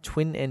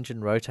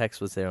twin-engine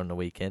Rotax was there on the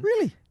weekend.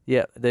 Really?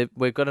 Yeah,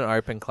 we've got an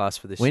open class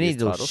for this We year's need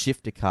those titles.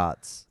 shifter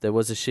karts. There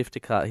was a shifter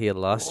kart here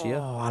last year.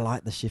 Oh, I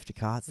like the shifter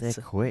karts. They're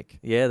quick.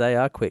 Yeah, they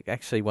are quick.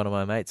 Actually, one of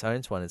my mates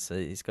owns one.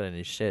 He's got it in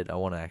his shed. I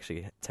want to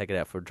actually take it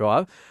out for a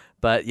drive.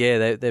 But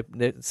yeah,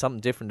 they're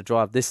something different to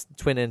drive. This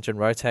twin-engine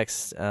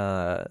Rotax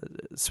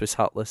Swiss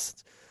Hut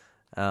list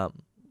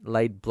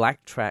laid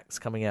black tracks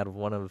coming out of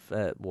one of...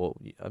 well,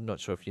 I'm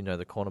not sure if you know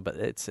the corner, but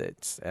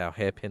it's our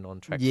hairpin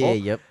on track 4. Yeah,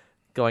 yep.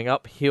 Going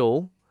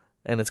uphill,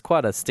 and it's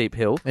quite a steep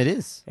hill. It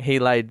is. He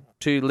laid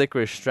 2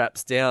 licorice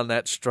straps down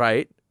that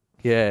straight.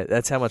 Yeah,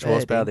 that's how much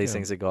horsepower these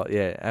things have got.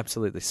 Yeah,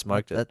 absolutely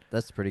smoked it.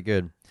 That's pretty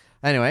good.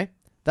 Anyway,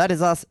 that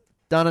is us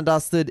done and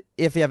dusted.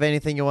 If you have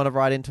anything you want to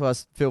write into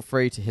us, feel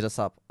free to hit us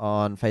up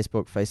on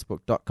Facebook,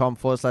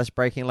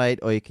 facebook.com/breakinglate,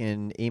 or you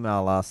can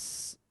email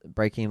us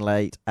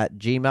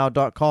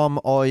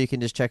breakinglate@gmail.com, or you can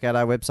just check out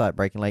our website,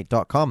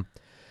 breakinglate.com.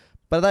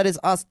 But that is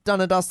us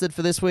done and dusted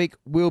for this week.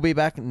 We'll be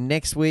back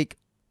next week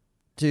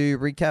to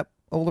recap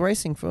all the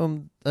racing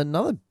from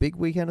another big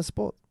weekend of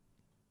sport.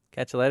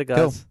 Catch you later, guys.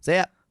 Cool. See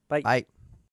ya. Bye. Bye.